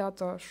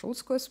fakulteto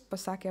Šulskus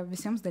pasakė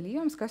visiems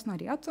dalyviams, kas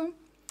norėtų,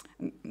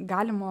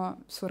 galima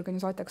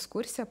suorganizuoti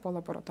ekskursiją po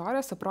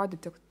laboratorijas,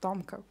 aprodyti tom,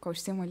 ko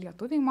užsiima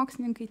lietuviai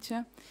mokslininkai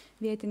čia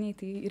vietiniai,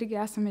 tai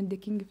irgi esame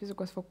dėkingi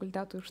fizikos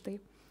fakultetui už tai.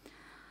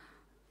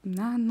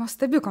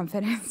 Nuostabi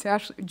konferencija,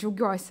 aš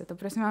džiaugiuosi, ta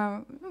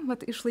prasme,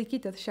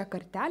 išlaikyti šią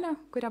kartelę,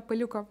 kurią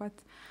paliko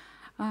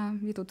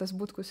Vytautas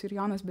Butkus ir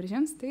Jonas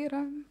Beržins, tai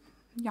yra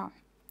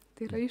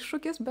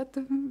iššūkis, bet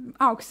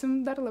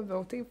auksim dar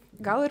labiau, tai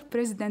gal ir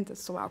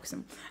prezidentės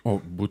sulauksim. O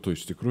būtų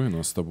iš tikrųjų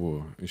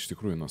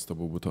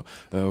nuostabu būtų.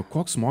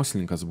 Koks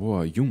mokslininkas buvo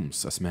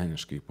jums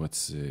asmeniškai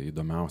pats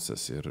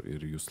įdomiausias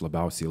ir jūs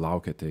labiausiai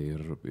laukiate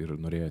ir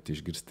norėjote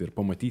išgirsti ir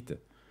pamatyti?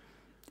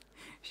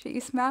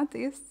 Šiais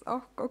metais,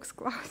 koks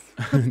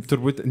klausimas.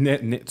 Turbūt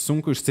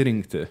sunku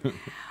išsirinkti.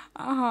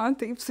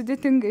 Taip,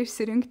 sudėtinga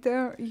išsirinkti.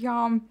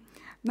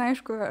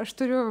 Aišku, aš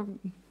turiu,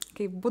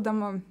 kaip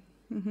būdama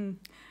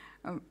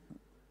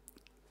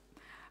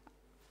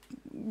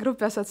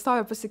grupės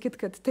atstovė, pasakyti,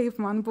 kad taip,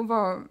 man buvo,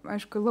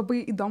 aišku,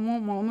 labai įdomu,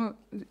 malonu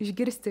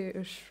išgirsti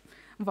iš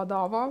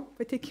vadovo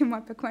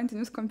pateikimą apie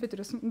kvantinius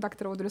kompiuterius,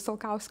 dr. Audrius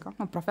Salkausko,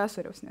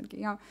 profesoriaus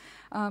netgi,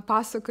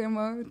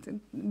 pasakojimą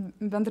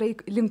bendrai,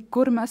 link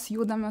kur mes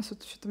judame su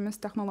šitomis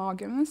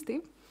technologijomis,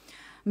 taip.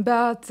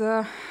 Bet,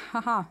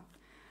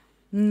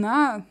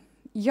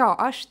 jo,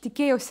 aš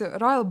tikėjausi,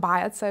 Royal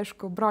Bites,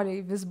 aišku,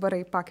 broliai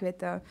Visbarai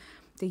pakvietė,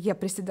 tai jie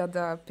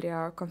prisideda prie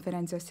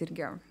konferencijos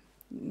irgi,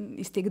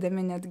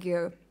 įsteigdami netgi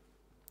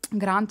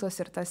grantus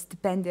ir tas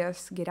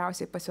stipendijas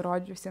geriausiai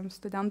pasirodžiusiems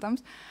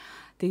studentams.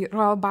 Tai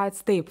Royal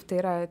Bites taip, tai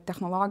yra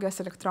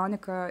technologijos,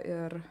 elektronika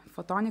ir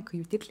fotonika,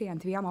 jutikliai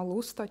ant vieno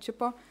lūsto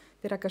čipo.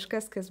 Tai yra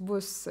kažkas, kas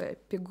bus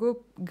pigu,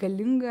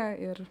 galinga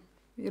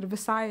ir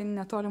visai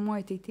netolimo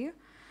ateityje.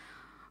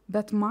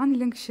 Bet man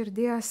link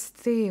širdies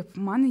taip,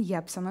 man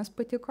Jepsenas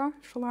patiko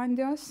iš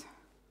Olandijos.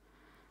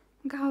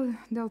 Gal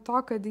dėl to,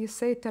 kad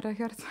jisai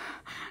terahertz,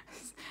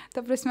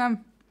 ta prasme,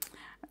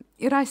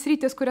 yra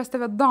sritis, kurios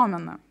tave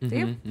domina.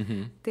 Taip?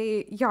 Tai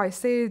jo,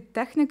 jisai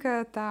techniką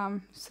tą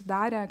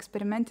sudarė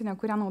eksperimentinę,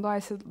 kurią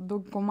naudojasi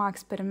dauguma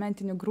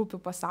eksperimentinių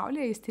grupių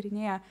pasaulyje. Jis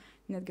tyrinėja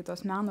netgi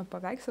tos meno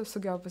paveikslus,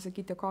 sugeba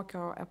pasakyti,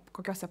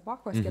 kokios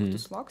epochos, kiek tų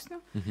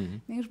sluoksnių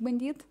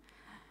neišbandyt.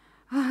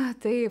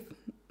 Taip,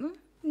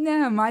 ne,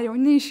 Marijau,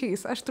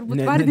 neišeis, aš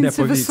turbūt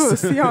vardinsiu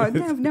visus. Jo,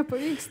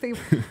 nepavyks,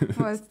 taip.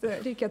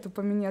 Reikėtų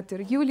paminėti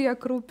ir Juliją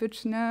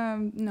Krupič,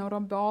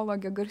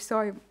 neurobiologė,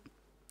 garsioji,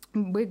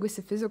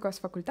 baigusi fizikos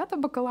fakultetą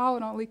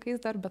bakalauro laikais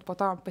dar, bet po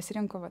to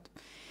pasirinko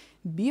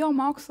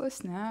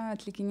biomokslus,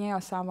 atlikinėjo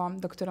savo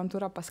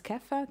doktorantūrą pas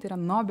Kefę, tai yra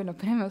Nobelio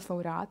premijos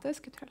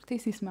laureatas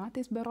 14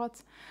 metais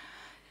berods.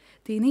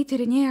 Tai jinai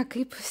tyrinėja,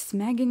 kaip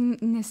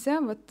smegenyse,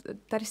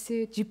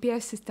 tarsi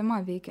GPS sistema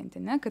veikianti,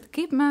 kad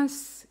kaip mes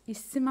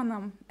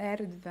įsimenam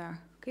erdvę,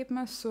 kaip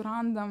mes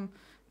surandam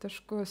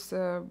taškus,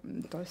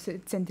 tos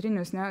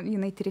centrinius,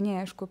 jinai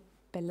tyrinėja, aišku,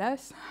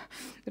 peles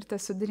ir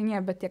tas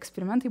sudarinėja, bet tie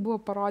eksperimentai buvo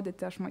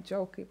parodyti, aš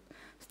mačiau, kaip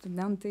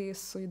studentai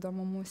su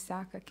įdomumu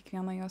seka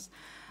kiekvieną jos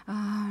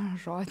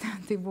žodį,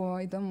 tai buvo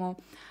įdomu.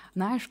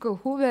 Na, aišku,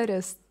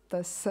 Hooveris,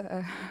 tas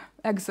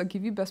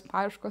egzogyvybės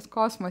paieškos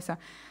kosmose.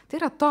 Tai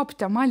yra top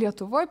tema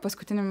Lietuvoje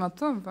paskutiniu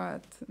metu,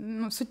 bet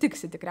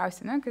sutiksi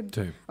tikriausiai, kad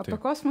apie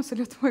kosmosą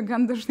Lietuvoje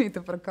gan dažnai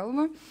taip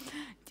prakalba.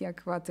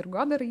 Tiek ir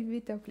Godarai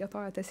Vytė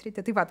plėtoja tą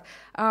sritį. Taip pat,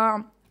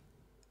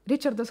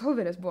 Richardas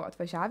Hooveris buvo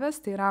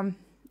atvažiavęs, tai yra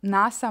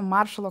NASA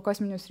Maršalo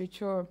kosminių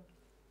sričių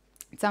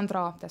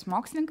centro tas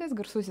mokslininkas,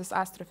 garsusis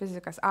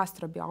astrofizikas,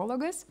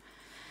 astrobiologas.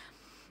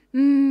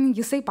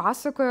 Jisai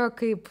pasakojo,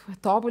 kaip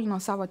tobulino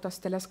savo tos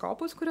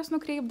teleskopus, kuriuos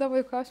nukreipdavo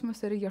į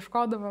kosmosą ir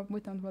ieškodavo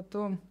būtent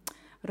tų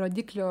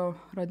rodiklių,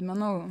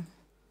 rodmenų.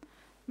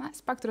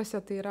 Spektruose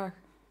tai yra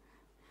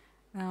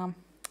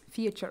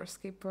features,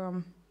 kaip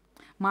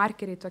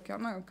markeriai tokie,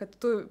 kad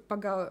tu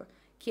pagal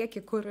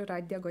kiekį, kur yra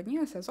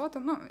degonijos,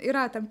 azoto,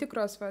 yra tam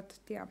tikros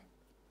tie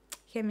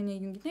cheminiai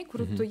junginiai,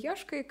 kur tu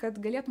ieškai,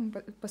 kad galėtum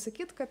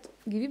pasakyti, kad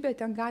gyvybė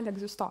ten gali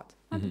egzistuoti.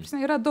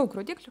 Yra daug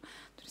rodiklių,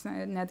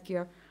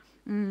 netgi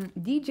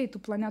dydžiai tų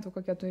planetų,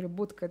 kokie turi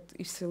būti, kad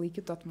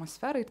išsilaikytų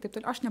atmosferą ir taip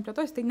toliau. Aš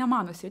neplėtosiu, tai ne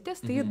mano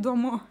sritis, tai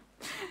įdomu.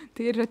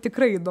 Tai yra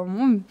tikrai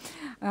įdomu.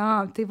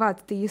 Tai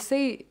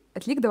jisai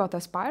atlikdavo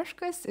tas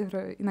paieškas ir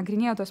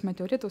nagrinėjo tos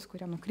meteoritus,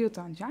 kurie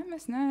nukrito ant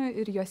Žemės,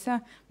 ir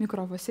juose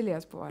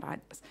mikrofosilijas buvo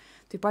radęs.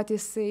 Taip pat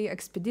jisai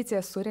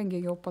ekspedicijas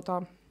surengė jau po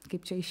to,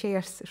 kaip čia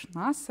išėjęs iš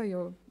NASA,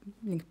 jau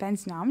link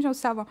pensinio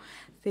amžiaus savo,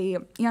 tai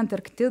į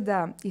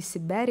Antarktidą, į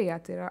Siberiją,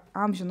 tai yra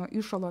amžino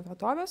įšalo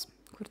vietovės,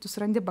 kur tu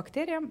surandi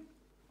bakteriją,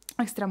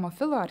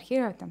 ekstremofilo,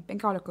 archėjo, ten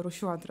 15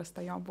 rūšių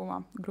atrasta jo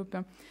buvo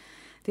grupė.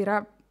 Tai yra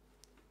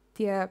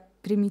tie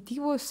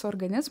primityvūs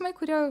organizmai,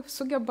 kurie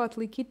sugeba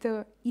atlaikyti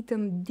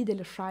itin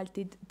didelį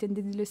šaltį, itin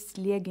didelį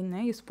slėgį,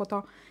 jis po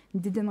to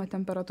didino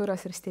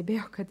temperatūras ir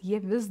stebėjo, kad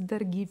jie vis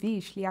dar gyvi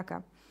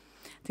išlieka.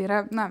 Tai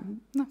yra,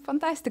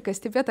 fantastika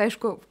stebėti,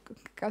 aišku,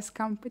 kas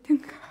kam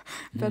patinka,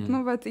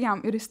 bet,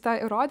 jam ir jis tą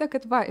įrodė,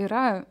 kad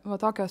yra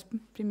tokios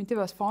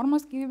primityvios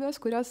formos gyvybės,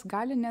 kurios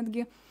gali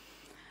netgi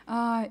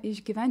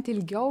išgyventi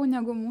ilgiau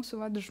negu mūsų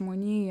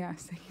žmonija,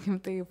 sakykime,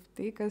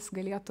 tai kas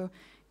galėtų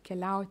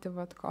keliauti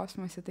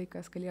kosmose, tai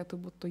kas galėtų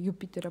būti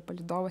Jupiterio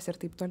palydovas ir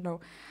taip toliau.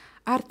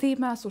 Ar tai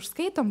mes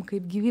užskaitom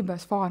kaip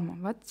gyvybės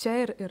formą? Čia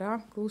ir yra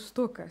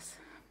klaustukas.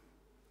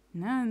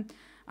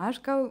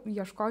 Aš gal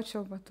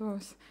ieškočiau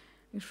tos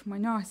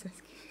išmaniosios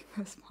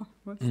gyvybės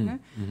formos,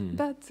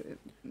 bet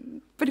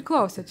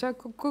priklauso čia,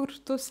 kur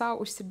tu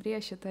savo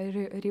užsibrėši tą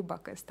ribą,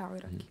 kas tau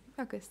yra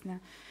gyvybė, kas ne.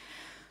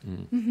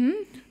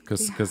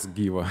 Kas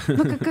gyva.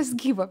 Kas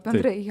gyva,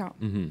 bendrai, jo.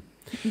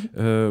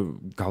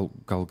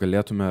 Gal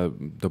galėtume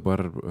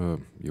dabar,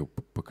 jau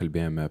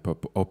pakalbėjome apie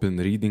Open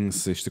Readings,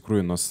 iš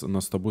tikrųjų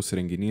nuostabus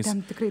renginys.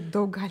 Ten tikrai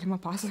daug galima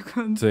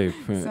pasakoti. Taip,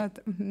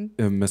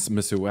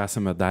 mes jau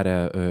esame darę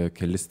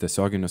kelis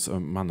tiesioginius,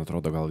 man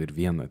atrodo gal ir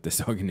vieną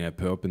tiesioginį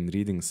apie Open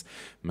Readings.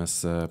 Mes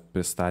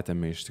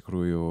pristatėme iš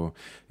tikrųjų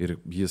ir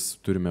jis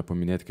turime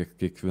paminėti, kad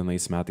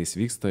kiekvienais metais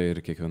vyksta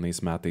ir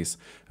kiekvienais metais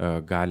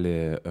gali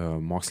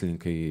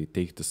mokslininkai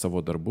teikti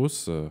savo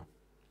darbus.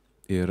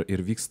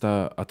 Ir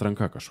vyksta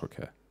atranka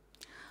kažkokia.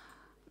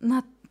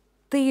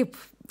 Taip,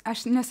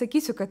 aš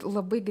nesakysiu, kad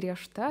labai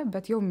griežta,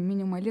 bet jau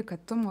minimali,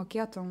 kad tu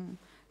mokėtum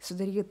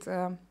sudaryti,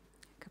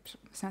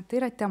 tai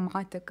yra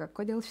tematika,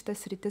 kodėl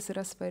šitas sritis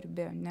yra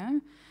svarbi,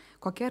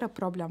 kokia yra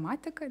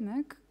problematika,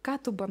 ne, ką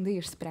tu bandai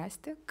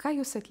išspręsti, ką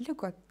jūs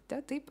atlikote,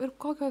 taip, ir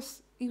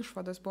kokios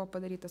išvados buvo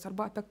padarytas,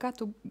 arba apie ką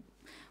tu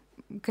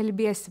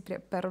kalbėsi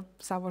per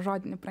savo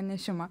žodinį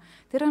pranešimą.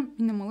 Tai yra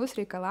minimalus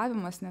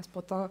reikalavimas, nes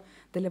po to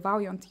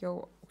dalyvaujant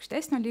jau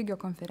aukštesnio lygio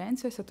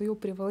konferencijose, tu jau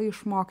privalai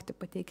išmokti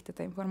pateikti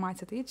tą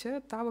informaciją. Tai čia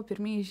tavo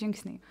pirmieji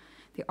žingsniai.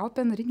 Tai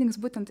Open Readings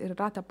būtent ir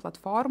yra ta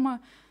platforma,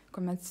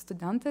 kuomet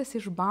studentas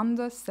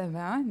išbando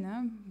save,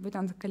 ne,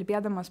 būtent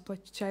kalbėdamas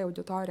plačiai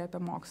auditorijai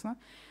apie mokslą,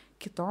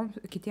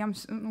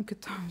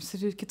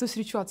 kitus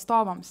ryčių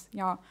atstovams.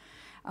 Jo.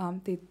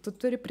 Tai tu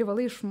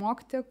privalai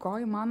išmokti, ko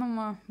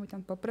įmanoma,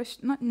 būtent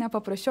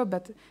nepaprasčiau,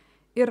 bet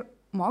ir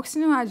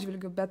mokslinių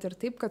atžvilgių, bet ir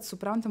taip, kad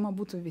suprantama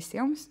būtų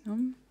visiems,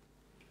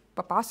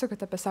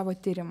 papasakoti apie savo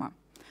tyrimą.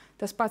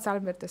 Tas pats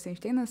Albertas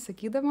Einšteinas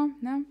sakydavo,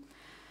 ne,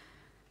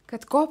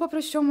 kad ko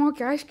paprasčiau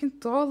moki aiškinti,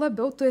 to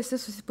labiau tu esi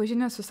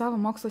susipažinęs su savo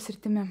mokslo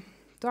sritimi.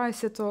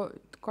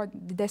 Ko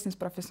didesnis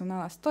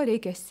profesionalas, to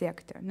reikia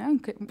siekti, ne,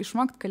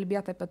 išmokti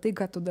kalbėti apie tai,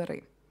 ką tu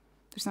darai.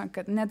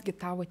 Kad netgi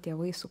tavo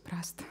tėvai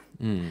suprastų.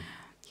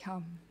 Ja.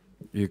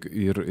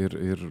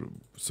 Ir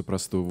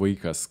suprastų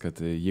vaikas, kad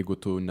jeigu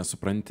tu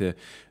nesupranti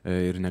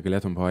ir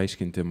negalėtum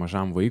paaiškinti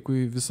mažam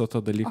vaikui viso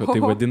to dalyko,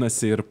 tai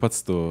vadinasi ir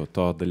pats tu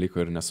to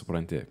dalyko ir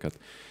nesupranti, kad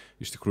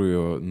iš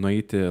tikrųjų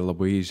nueiti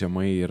labai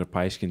žemai ir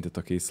paaiškinti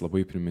tokiais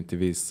labai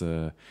primityviais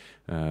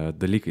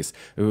dalykais.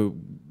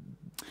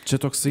 Čia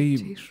toksai...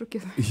 Čia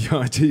iššūkis. Jo,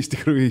 čia iš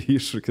tikrųjų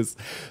iššūkis.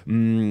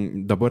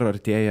 Dabar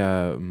artėja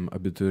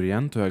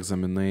abiturientų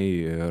egzaminai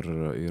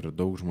ir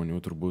daug žmonių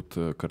turbūt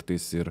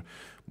kartais ir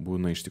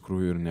būna iš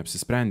tikrųjų ir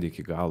neapsisprendė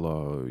iki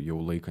galo jau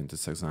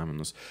laikantis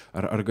egzaminus.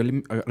 Ar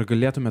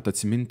galėtumėt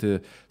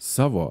atsiminti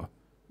savo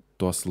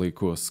tuos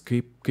laikus?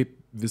 Kaip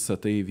visa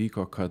tai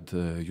vyko, kad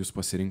jūs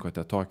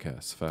pasirinkote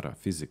tokią sferą,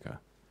 fiziką?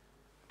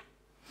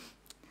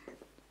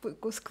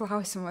 Puikus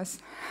klausimas.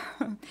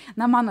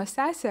 Na, mano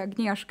sesė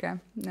Agnieška,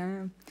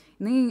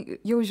 jinai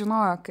jau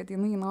žinojo, kad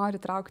jinai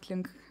nori traukti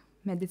link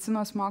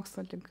medicinos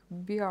mokslo, link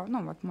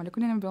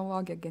molekulinė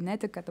biologija,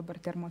 genetika, dabar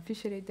Thermo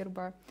Fischeriai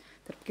dirba,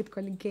 tarp kitko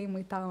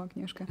linkėjimai tavo,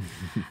 Agnieška.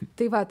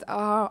 Tai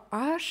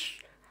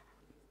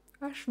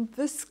aš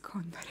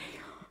visko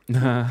norėjau.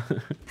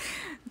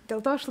 Dėl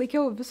to aš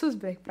laikiau visus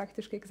beveik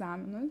praktiškai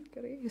egzaminus,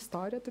 gerai,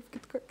 istorija, tarp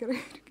kitko, gerai,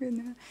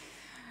 ne.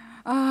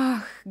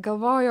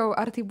 Galvojau,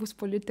 ar tai bus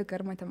politika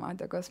ar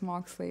matematikos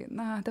mokslai.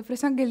 Na, ta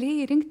prasme,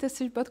 galėjai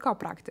rinktis iš bet ko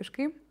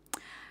praktiškai,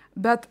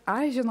 bet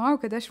aš žinojau,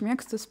 kad aš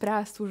mėgstu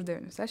spręsti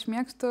uždavinius, aš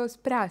mėgstu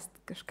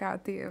spręsti kažką.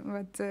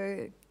 Tai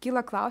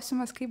kyla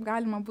klausimas, kaip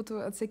galima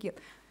būtų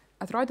atsakyti.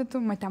 Atrodytų,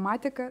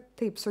 matematika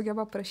taip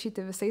sugeba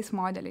prašyti visais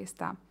modeliais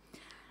tą,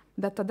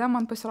 bet tada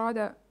man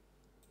pasirodė,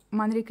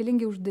 man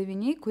reikalingi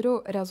uždaviniai, kurių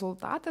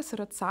rezultatas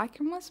ir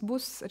atsakymas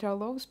bus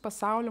realaus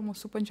pasaulio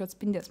mūsų supančio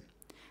atspindis.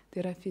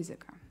 Tai yra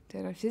fizika. Tai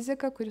yra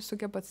fizika, kuri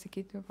sugeba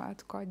atsakyti,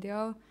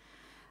 kodėl,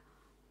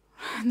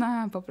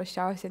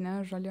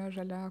 paprasčiausiai,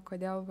 žalia,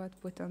 kodėl,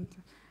 būtent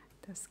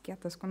tas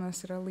kietas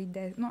kūnas yra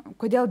laidė,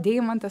 kodėl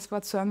deimantas,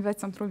 su NV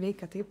centru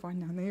veikia taip, o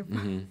ne taip.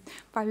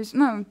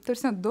 Pavyzdžiui,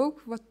 tarsi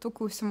daug, tų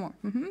klausimų.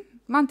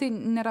 Man tai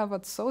nėra,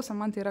 sausa,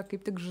 man tai yra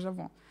kaip tik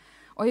žavu.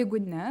 O jeigu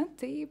ne,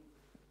 tai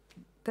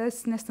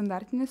tas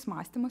nestandartinis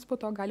mąstymas po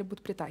to gali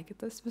būti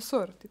pritaikytas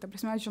visur. Tai ta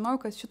prasme, aš žinau,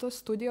 kad šitos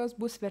studijos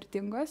bus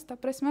vertingos, ta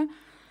prasme,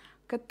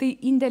 kad tai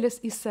indėlis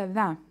į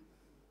save.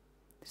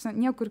 Tai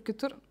niekur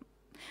kitur.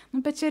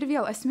 Bet čia ir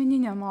vėl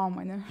asmeninė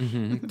nuomonė.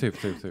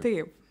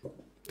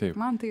 Taip.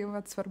 Man tai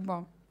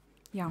svarbu.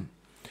 Ja.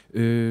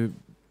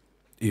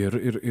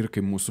 Ir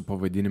kaip mūsų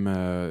pavadinime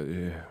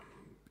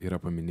yra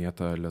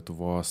paminėta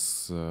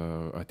Lietuvos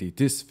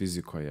ateitis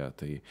fizikoje,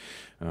 tai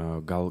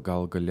gal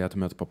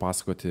galėtumėt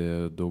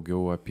papasakoti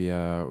daugiau apie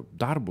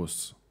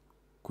darbus,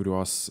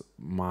 kuriuos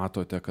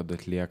matote, kad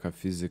atlieka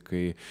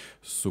fizikai,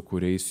 su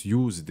kuriais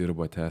jūs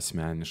dirbate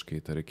asmeniškai,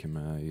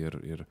 tarkime,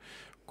 ir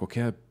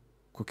kokia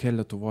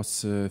Lietuvos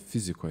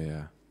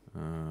fizikoje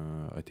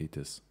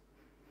ateitis?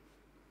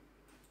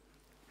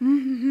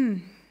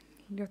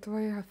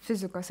 Lietuvoje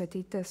fizikos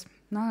ateitis.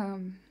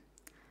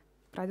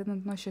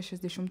 Pradedant nuo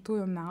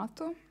 60-ųjų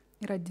metų,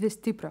 yra dvi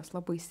stiprios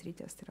labai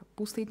sritys. Tai yra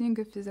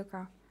puslaidininkių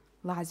fizika,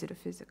 lazerių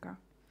fizika.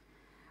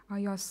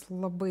 Jos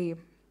labai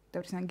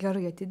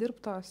gerai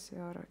atidirbtos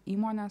ir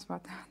įmonės,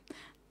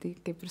 tai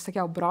kaip ir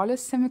sakiau,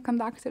 brolis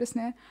semikonduktorius,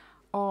 ne,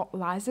 o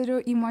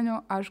lazerių įmonių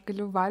aš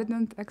galiu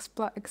vardinti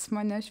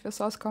eksmane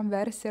šviesos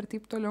konversiją ir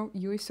taip toliau,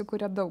 jų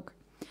įsikūrė daug.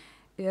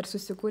 Ir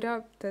susikūrė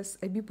tas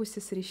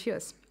abipusis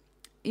ryšys.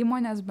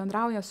 Įmonės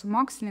bendrauja su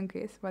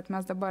mokslininkais,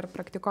 mes dabar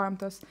praktikuojam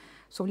tos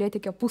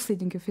saulėtekio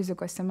puslaidininkių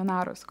fizikos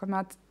seminarus,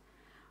 kuomet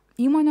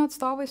įmonių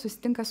atstovai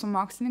susitinka su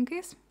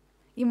mokslininkais,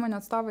 įmonių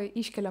atstovai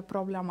iškelia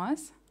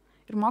problemas,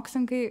 ir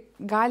mokslininkai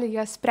gali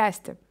jas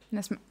spręsti,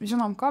 nes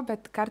žinom ko,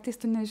 bet kartais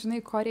tu nežinai,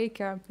 ko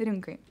reikia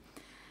rinkai.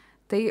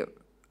 Tai,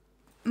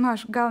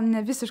 aš gal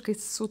ne visiškai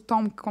su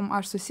tom, kom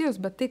aš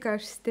susijus, bet tai, ką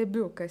aš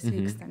stebiu, kas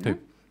vyksta. Ne?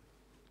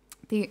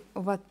 Tai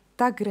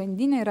ta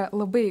grandinė yra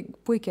labai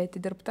puikiai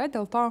atidirbta,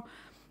 dėl to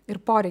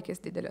ir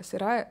poreikis didelis.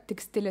 Yra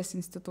tekstilės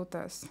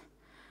institutas,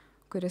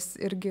 kuris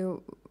irgi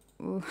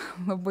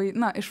labai,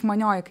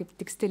 išmanioji kaip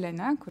tekstilė,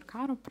 ne, kur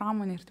karo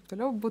pramonė ir taip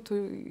toliau būtų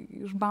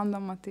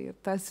išbandoma, tai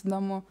tas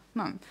įdomu,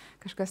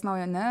 kažkas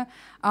naujo, ne.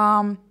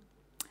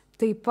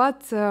 Taip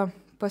pat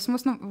pas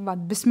mus,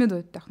 bismidų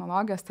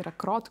technologijos, tai yra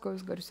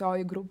Krotkaus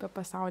garsioji grupė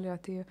pasaulyje,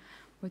 tai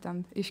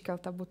būtent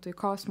iškelta būtų į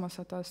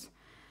kosmosą tos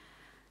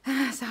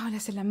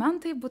saulės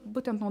elementai,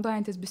 būtent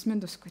naudojantis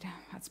bismidus, kurie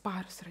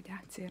atsparus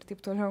radiacijai ir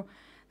taip toliau.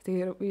 Tai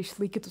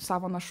išlaikytų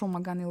savo našumą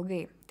gan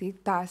ilgai. Tai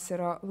tas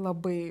yra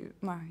labai,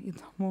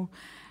 įdomu.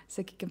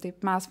 Sakykime,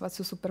 taip mes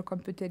su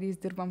superkompiuteriais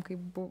dirbam, kaip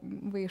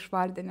buvai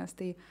išvardinęs,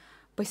 tai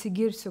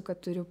pasigirsiu,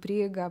 kad turiu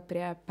prieigą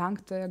prie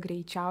 5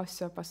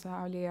 greičiausio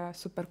pasaulyje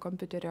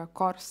superkompiuterio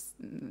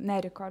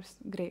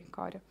Grey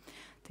Core.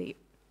 Tai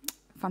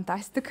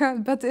fantastika,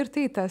 bet ir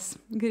tai tas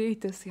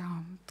greitis,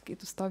 kai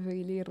tu stovi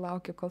eilėje ir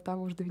lauki, kol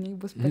tavo uždaviniai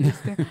bus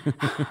paliesti.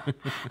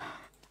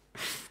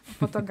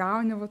 Po to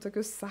gauni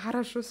tokius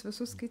sąrašus,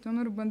 visus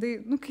skaitinų ir bandai,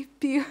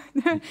 kaip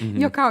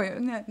juokauju,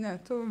 ne,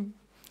 tu,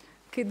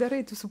 kai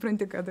darai, tu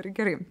supranti, kad darai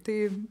gerai. Tai,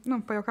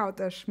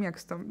 pajuokauti aš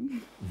mėgstu.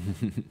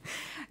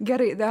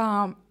 Gerai,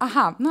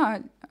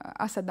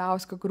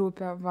 Asadausko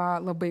grupė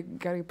labai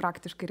gerai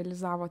praktiškai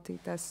realizavo tai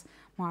tas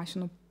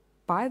mašinų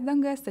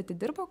padangas,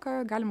 atidirbo,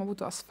 ką galima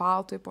būtų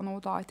asfaltui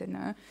panaudoti,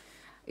 ne.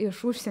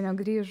 Iš užsienio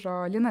grįžo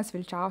Linas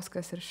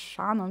Vilčiauskas ir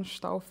Shannon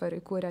Stauffer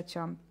įkūrė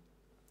čia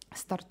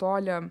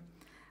startuolį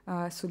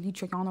su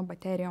ličio jono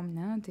baterijom,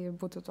 ne, tai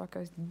būtų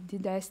tokios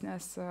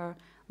didesnės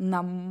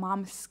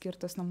namams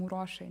skirtas namų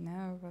ruošai,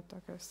 ne,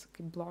 tokios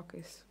kaip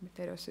blokais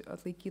baterijos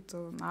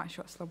atlaikytų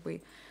našios labai,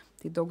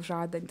 tai daug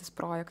žadantis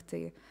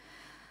projektai.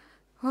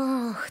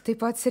 Taip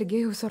pat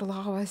Sergejus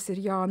Orlovas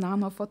ir jo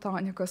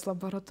nanofotonikos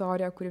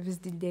laboratorija, kuri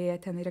vis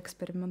didėja, ten ir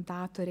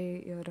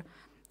eksperimentatoriai,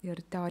 ir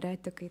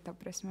teoretikai, ta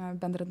prasme,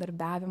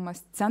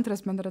 bendradarbiavimas,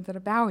 centras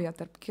bendradarbiauja,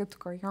 tarp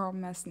kitko,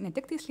 mes ne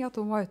tik tais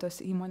Lietuvoje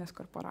tos įmonės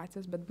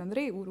korporacijos, bet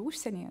bendrai ir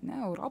užsienyje, ne,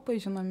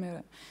 Europoje žinomi,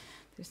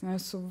 tai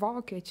su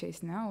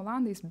vokiečiais, ne,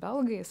 olandais,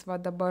 belgais,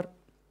 dabar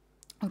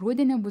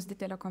rudenį bus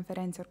didelė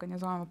konferencija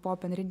organizuojama po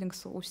Open Reading,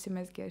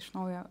 užsimezgė iš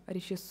naujo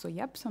ryšys su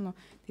Jepsonu,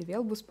 tai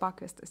vėl bus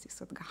pakviestas,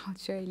 jis atgal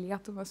čia į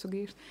Lietuvą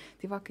sugrįžt,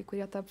 tai kai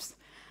kurie taps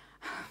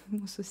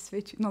mūsų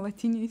svečiai,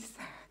 nuolatiniais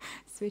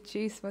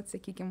svečiais,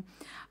 sakykime.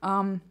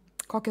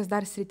 Kokios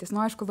dar sritis?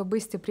 Aišku, labai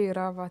stipri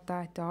yra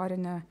ta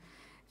teorinė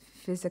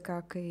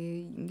fizika, kai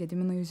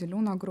Gedimino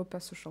Juzeliūno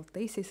grupė su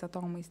šaltaisiais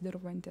atomais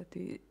dirbanti,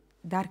 tai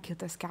dar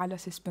kitas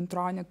kelias į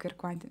spintroniką ir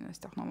kvantinės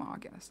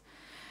technologijas.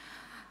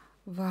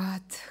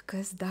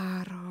 Kas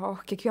dar?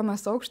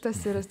 Kiekvienas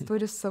aukštas ir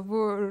turi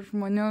savų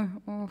žmonių.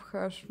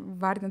 Aš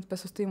vardint be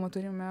sustojimo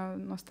turime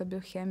nuostabių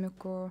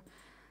chemikų,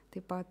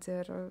 taip pat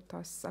ir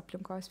tos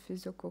aplinkos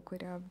fizikų,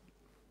 kurie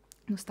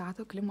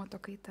nustato klimato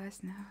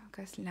kaitas, ne,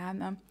 kas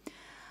lemia.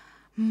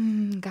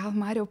 Gal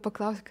Mariau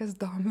paklausti, kas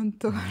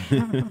domintų.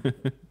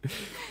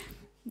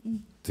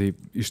 Taip,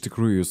 iš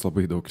tikrųjų jūs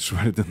labai daug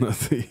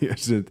išvardinat, tai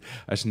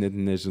aš net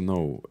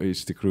nežinau,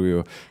 iš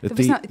tikrųjų.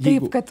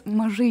 Taip, kad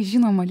mažai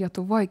žinoma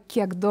Lietuvoje,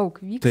 kiek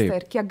daug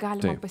vyksta ir kiek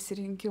galima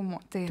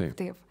pasirinkimų.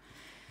 Taip.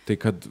 Tai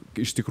kad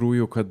iš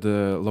tikrųjų, kad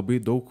labai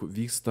daug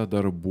vyksta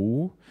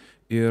darbų,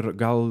 ir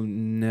gal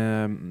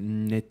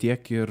ne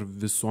tiek ir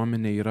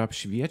visuomenė yra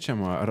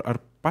apšviečiama, ar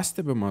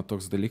pastebima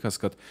toks dalykas,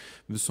 kad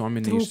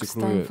visuomenė iš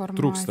tikrųjų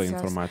trūksta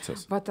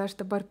informacijos. Aš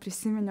dabar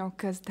prisiminiau,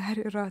 kas dar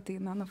yra, tai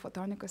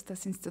nanofotonikos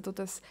tas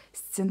institutas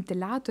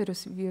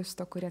scintiliatorius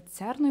vysto, kurie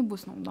CERNui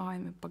bus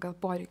naudojami pagal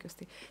poreikius,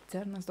 tai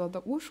CERNas duoda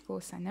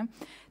užklausą, ne?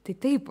 Tai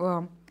taip,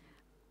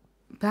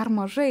 per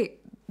mažai.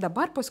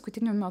 Dabar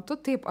paskutiniu metu,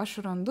 taip, aš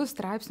randu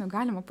straipsnių,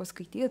 galima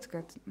paskaityti,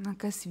 kad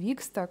kas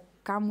vyksta,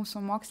 ką mūsų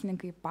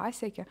mokslininkai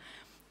pasiekė.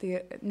 Tai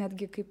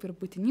netgi kaip ir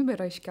būtinybė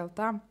yra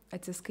iškelta,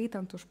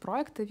 atsiskaitant už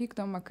projektą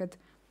vykdoma, kad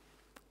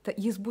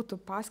jis būtų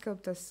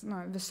paskelbtas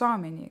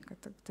visuomeniai,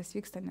 kad tas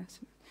vyksta,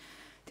 nes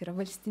tai yra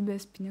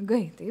valstybės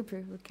pinigai, taip,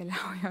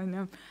 keliauja,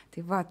 ne?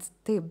 Tai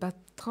taip, bet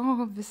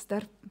to vis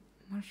dar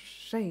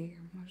mažai,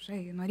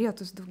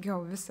 norėtųs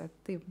daugiau visą,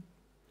 taip.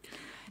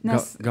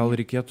 Gal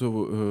reikėtų,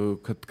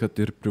 kad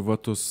ir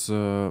privatus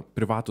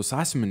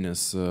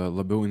asmenys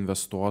labiau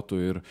investuotų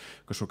ir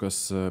kažkokios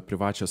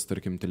privačios,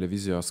 tarkim,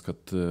 televizijos,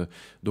 kad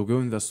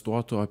daugiau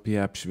investuotų apie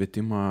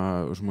apšvietimą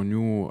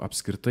žmonių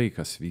apskritai,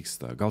 kas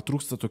vyksta. Gal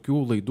trūksta tokių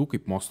laidų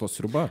kaip Mokslo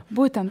sriuba?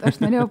 Būtent, aš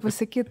norėjau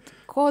pasakyti,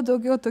 ko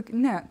daugiau,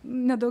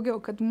 ne daugiau,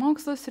 kad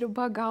Mokslo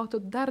sriuba gautų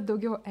dar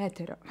daugiau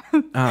eterio.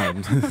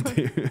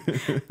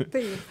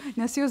 Taip,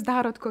 nes jūs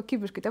darot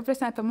kokybiškai. Tai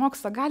prasme, apie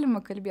mokslą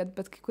galima kalbėti,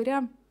 bet kai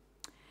kurie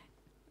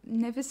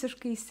ne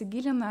visiškai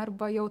įsigilina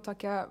arba jau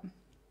tokia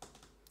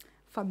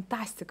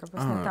fantastika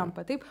pas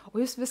netampa, taip, o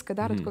jūs viską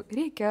darot,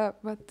 reikia,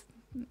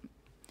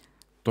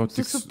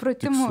 su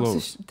supratimu,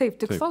 taip,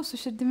 tikslaus su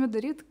širdimi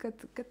daryti,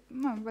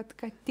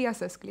 kad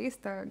tiesą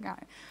skleista,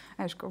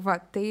 aišku,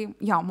 tai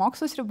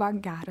Mokslo sriuba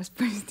geras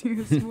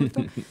pavyzdys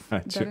būtų.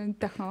 Dar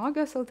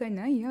technologijos LT,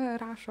 ne, jie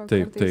rašo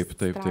kartais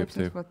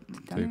straipsnius,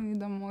 ten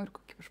įdomu ir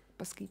kokį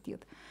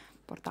paskaityti.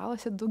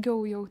 Portaluose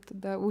daugiau jau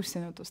tada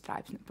užsienio tų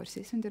straipsnių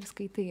parsisiunti ir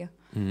skaitai.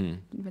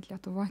 Bet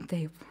Lietuvoje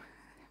taip.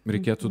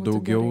 Reikėtų būtų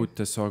daugiau gerai.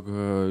 tiesiog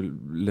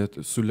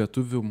su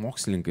lietuvių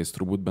mokslininkais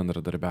turbūt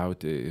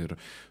bendradarbiauti ir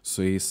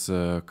su jais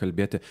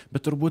kalbėti.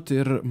 Bet turbūt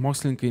ir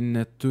mokslininkai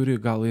neturi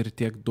gal ir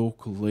tiek daug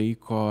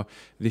laiko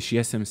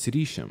viešiesiems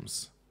ryšiams.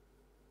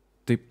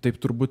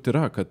 Taip turbūt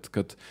yra,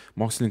 kad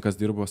mokslininkas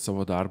dirbo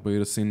savo darbą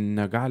ir jisai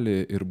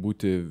negali ir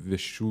būti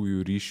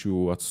viešųjų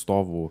ryšių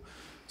atstovų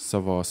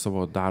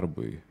savo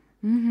darbui.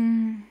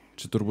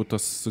 Čia turbūt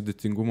tas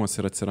sudėtingumas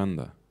ir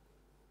atsiranda.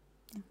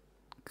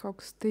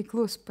 Koks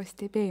taiklus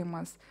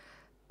pastebėjimas.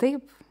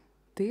 Taip,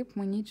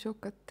 manyčiau,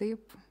 kad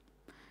taip.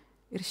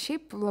 Ir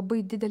šiaip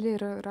labai didelį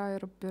yra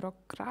ir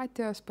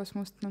biurokratijos pas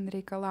mus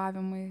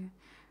reikalavimai,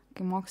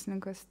 kai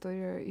mokslininkas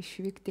turi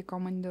išvykti į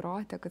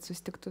komandiruotę, kad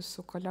susitiktų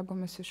su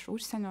kolegomis iš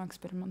užsienio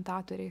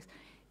eksperimentatoriais,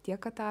 tiek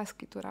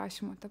ataskaitų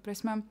rašymo. Ta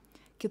prasme,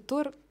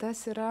 kitur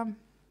tas yra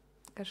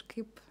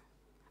kažkaip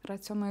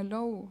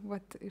racionaliau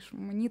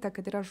išmanyta,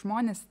 kad yra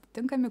žmonės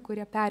tinkami,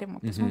 kurie perima.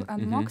 Pas mus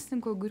ant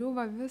mokslininkų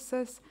griūva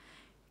visas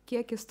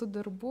kiekis tų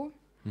darbų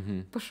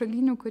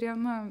pašalinių, kurie,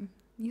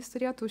 jis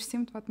turėtų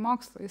užsimti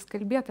mokslo, jis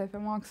kalbėtų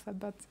apie mokslą,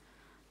 bet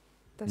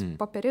tas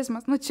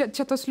popierizmas,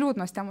 čia tos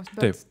liūdnos temos,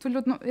 bet tų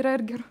liūdnų yra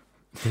ir gerų.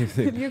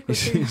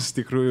 Iš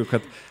tikrųjų,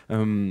 kad,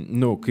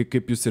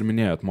 kaip jūs ir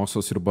minėjot,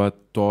 mokslo sriuba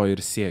to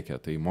ir siekia.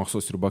 Tai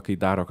mokslo sriuba, kai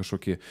daro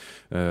kažkokį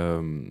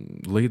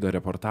laidą,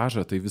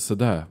 reportažą, tai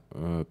visada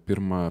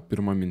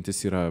pirma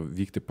mintis yra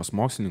vykti pas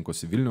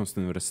mokslininkus į Vilniaus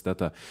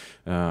universitetą,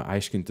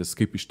 aiškintis,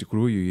 kaip iš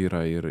tikrųjų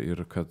yra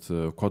ir kad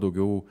kuo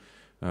daugiau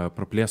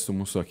praplėstų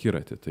mūsų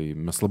akiratį. Tai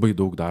mes labai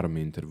daug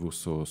darome interviu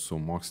su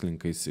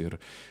mokslininkais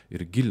ir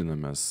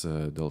gilinamės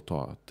dėl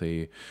to. Tai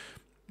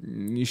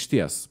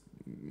išties,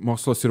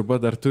 mokslo sriuba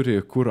dar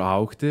turi kur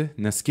augti,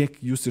 nes kiek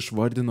jūs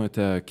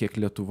išvardinote, kiek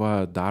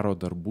Lietuva daro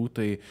darbų,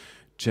 tai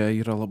čia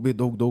yra labai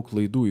daug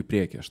klaidų į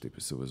priekį, aš taip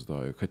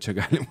įsivaizduoju, kad čia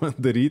galima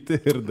daryti.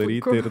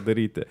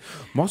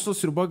 Mokslo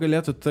sriuba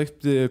galėtų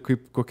tapti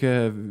kaip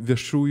kokia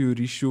viešųjų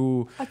ryšių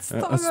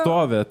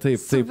atstovė,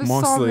 taip,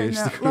 mokslai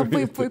iš tikrųjų.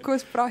 Labai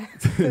puikus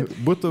projektas.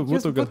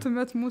 Jūs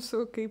būtumėt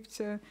mūsų, kaip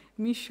čia,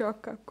 Mišio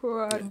Kaku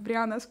ar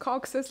Brianas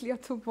Koksas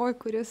Lietuvoje,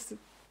 kuris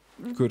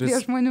prie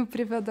žmonių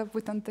priveda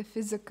būtent tą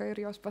fiziką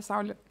ir jos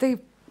pasaulį.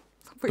 Taip.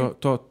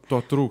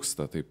 To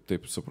trūksta,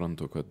 taip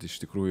suprantu, kad iš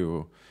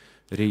tikrųjų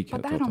reikia.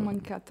 Padarom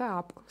anketą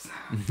apklausą.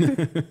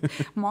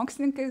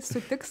 Mokslininkai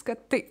sutiks, kad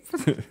taip.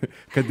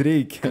 Kad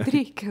reikia.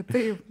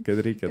 Taip.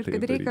 Kad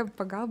reikia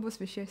pagalbos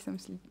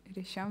viešiesiems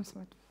ryšiams.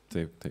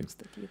 Taip.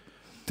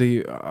 Tai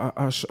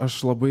aš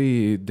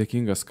labai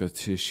dėkingas, kad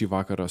šį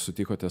vakarą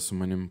sutikote su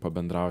manim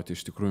pabendrauti.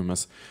 Iš tikrųjų,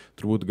 mes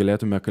turbūt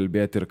galėtume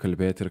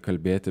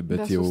kalbėti,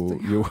 bet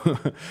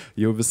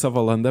jau visa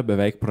valanda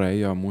beveik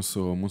praėjo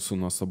mūsų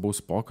nuostabaus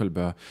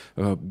pokalbio.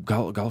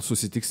 Gal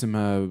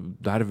susitiksime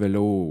dar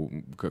vėliau,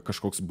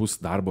 kažkoks bus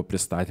darbo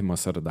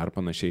pristatymas ar dar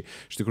panašiai.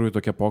 Iš tikrųjų,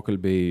 tokie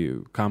pokalbiai,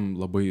 kam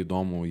labai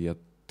įdomu, jie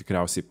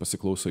tikriausiai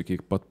pasiklauso iki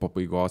pat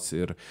pabaigos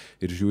ir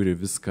žiūri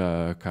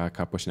viską,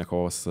 ką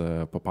pašnekovas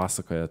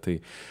papasakoja. Tai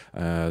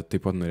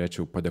taip pat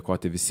norėčiau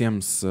padėkoti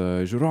visiems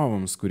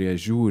žiūrovams, kurie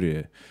žiūri,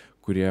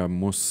 kurie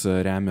mus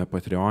remia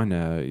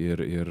Patreone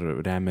ir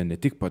remia ne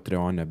tik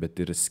Patreone, bet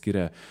ir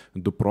skiria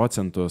 2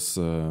 procentus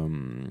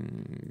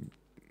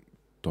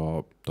to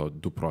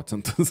 2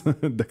 procentus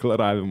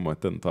deklaravimo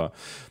ten to.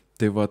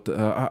 Tai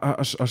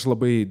aš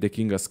labai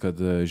dėkingas, kad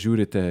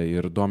žiūrite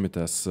ir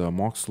domitės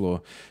mokslu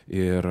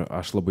ir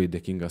aš labai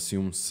dėkingas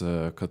jums,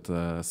 kad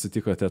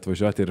sutikote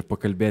atvažiuoti ir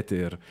pakalbėti.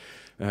 Ir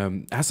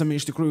esame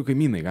iš tikrųjų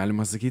kaimynai,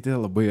 galima sakyti,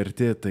 labai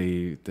arti,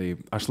 tai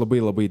aš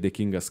labai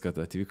dėkingas,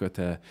 kad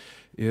atvykote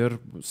ir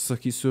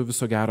sakysiu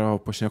viso gero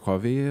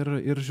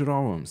pašnekoviai ir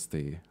žiūrovams.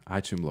 Tai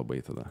ačiū jums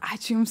labai tada.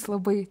 Ačiū jums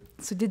labai,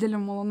 su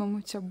dideliu malonumu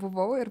čia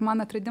buvau ir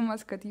man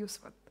atradimas, kad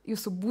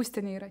jūsų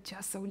būstinė yra čia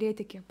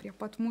Saulėtekė, prie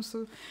pat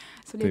mūsų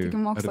Saulėtekė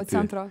mokslo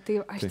centro.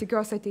 Tai aš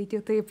tikiuosi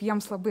ateityje taip,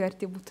 jiems labai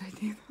arti būtų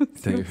ateiti.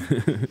 Taip.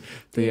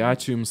 Tai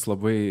ačiū jums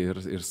labai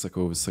ir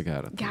sakau viso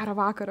gero. Gerą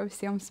vakarą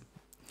visiems.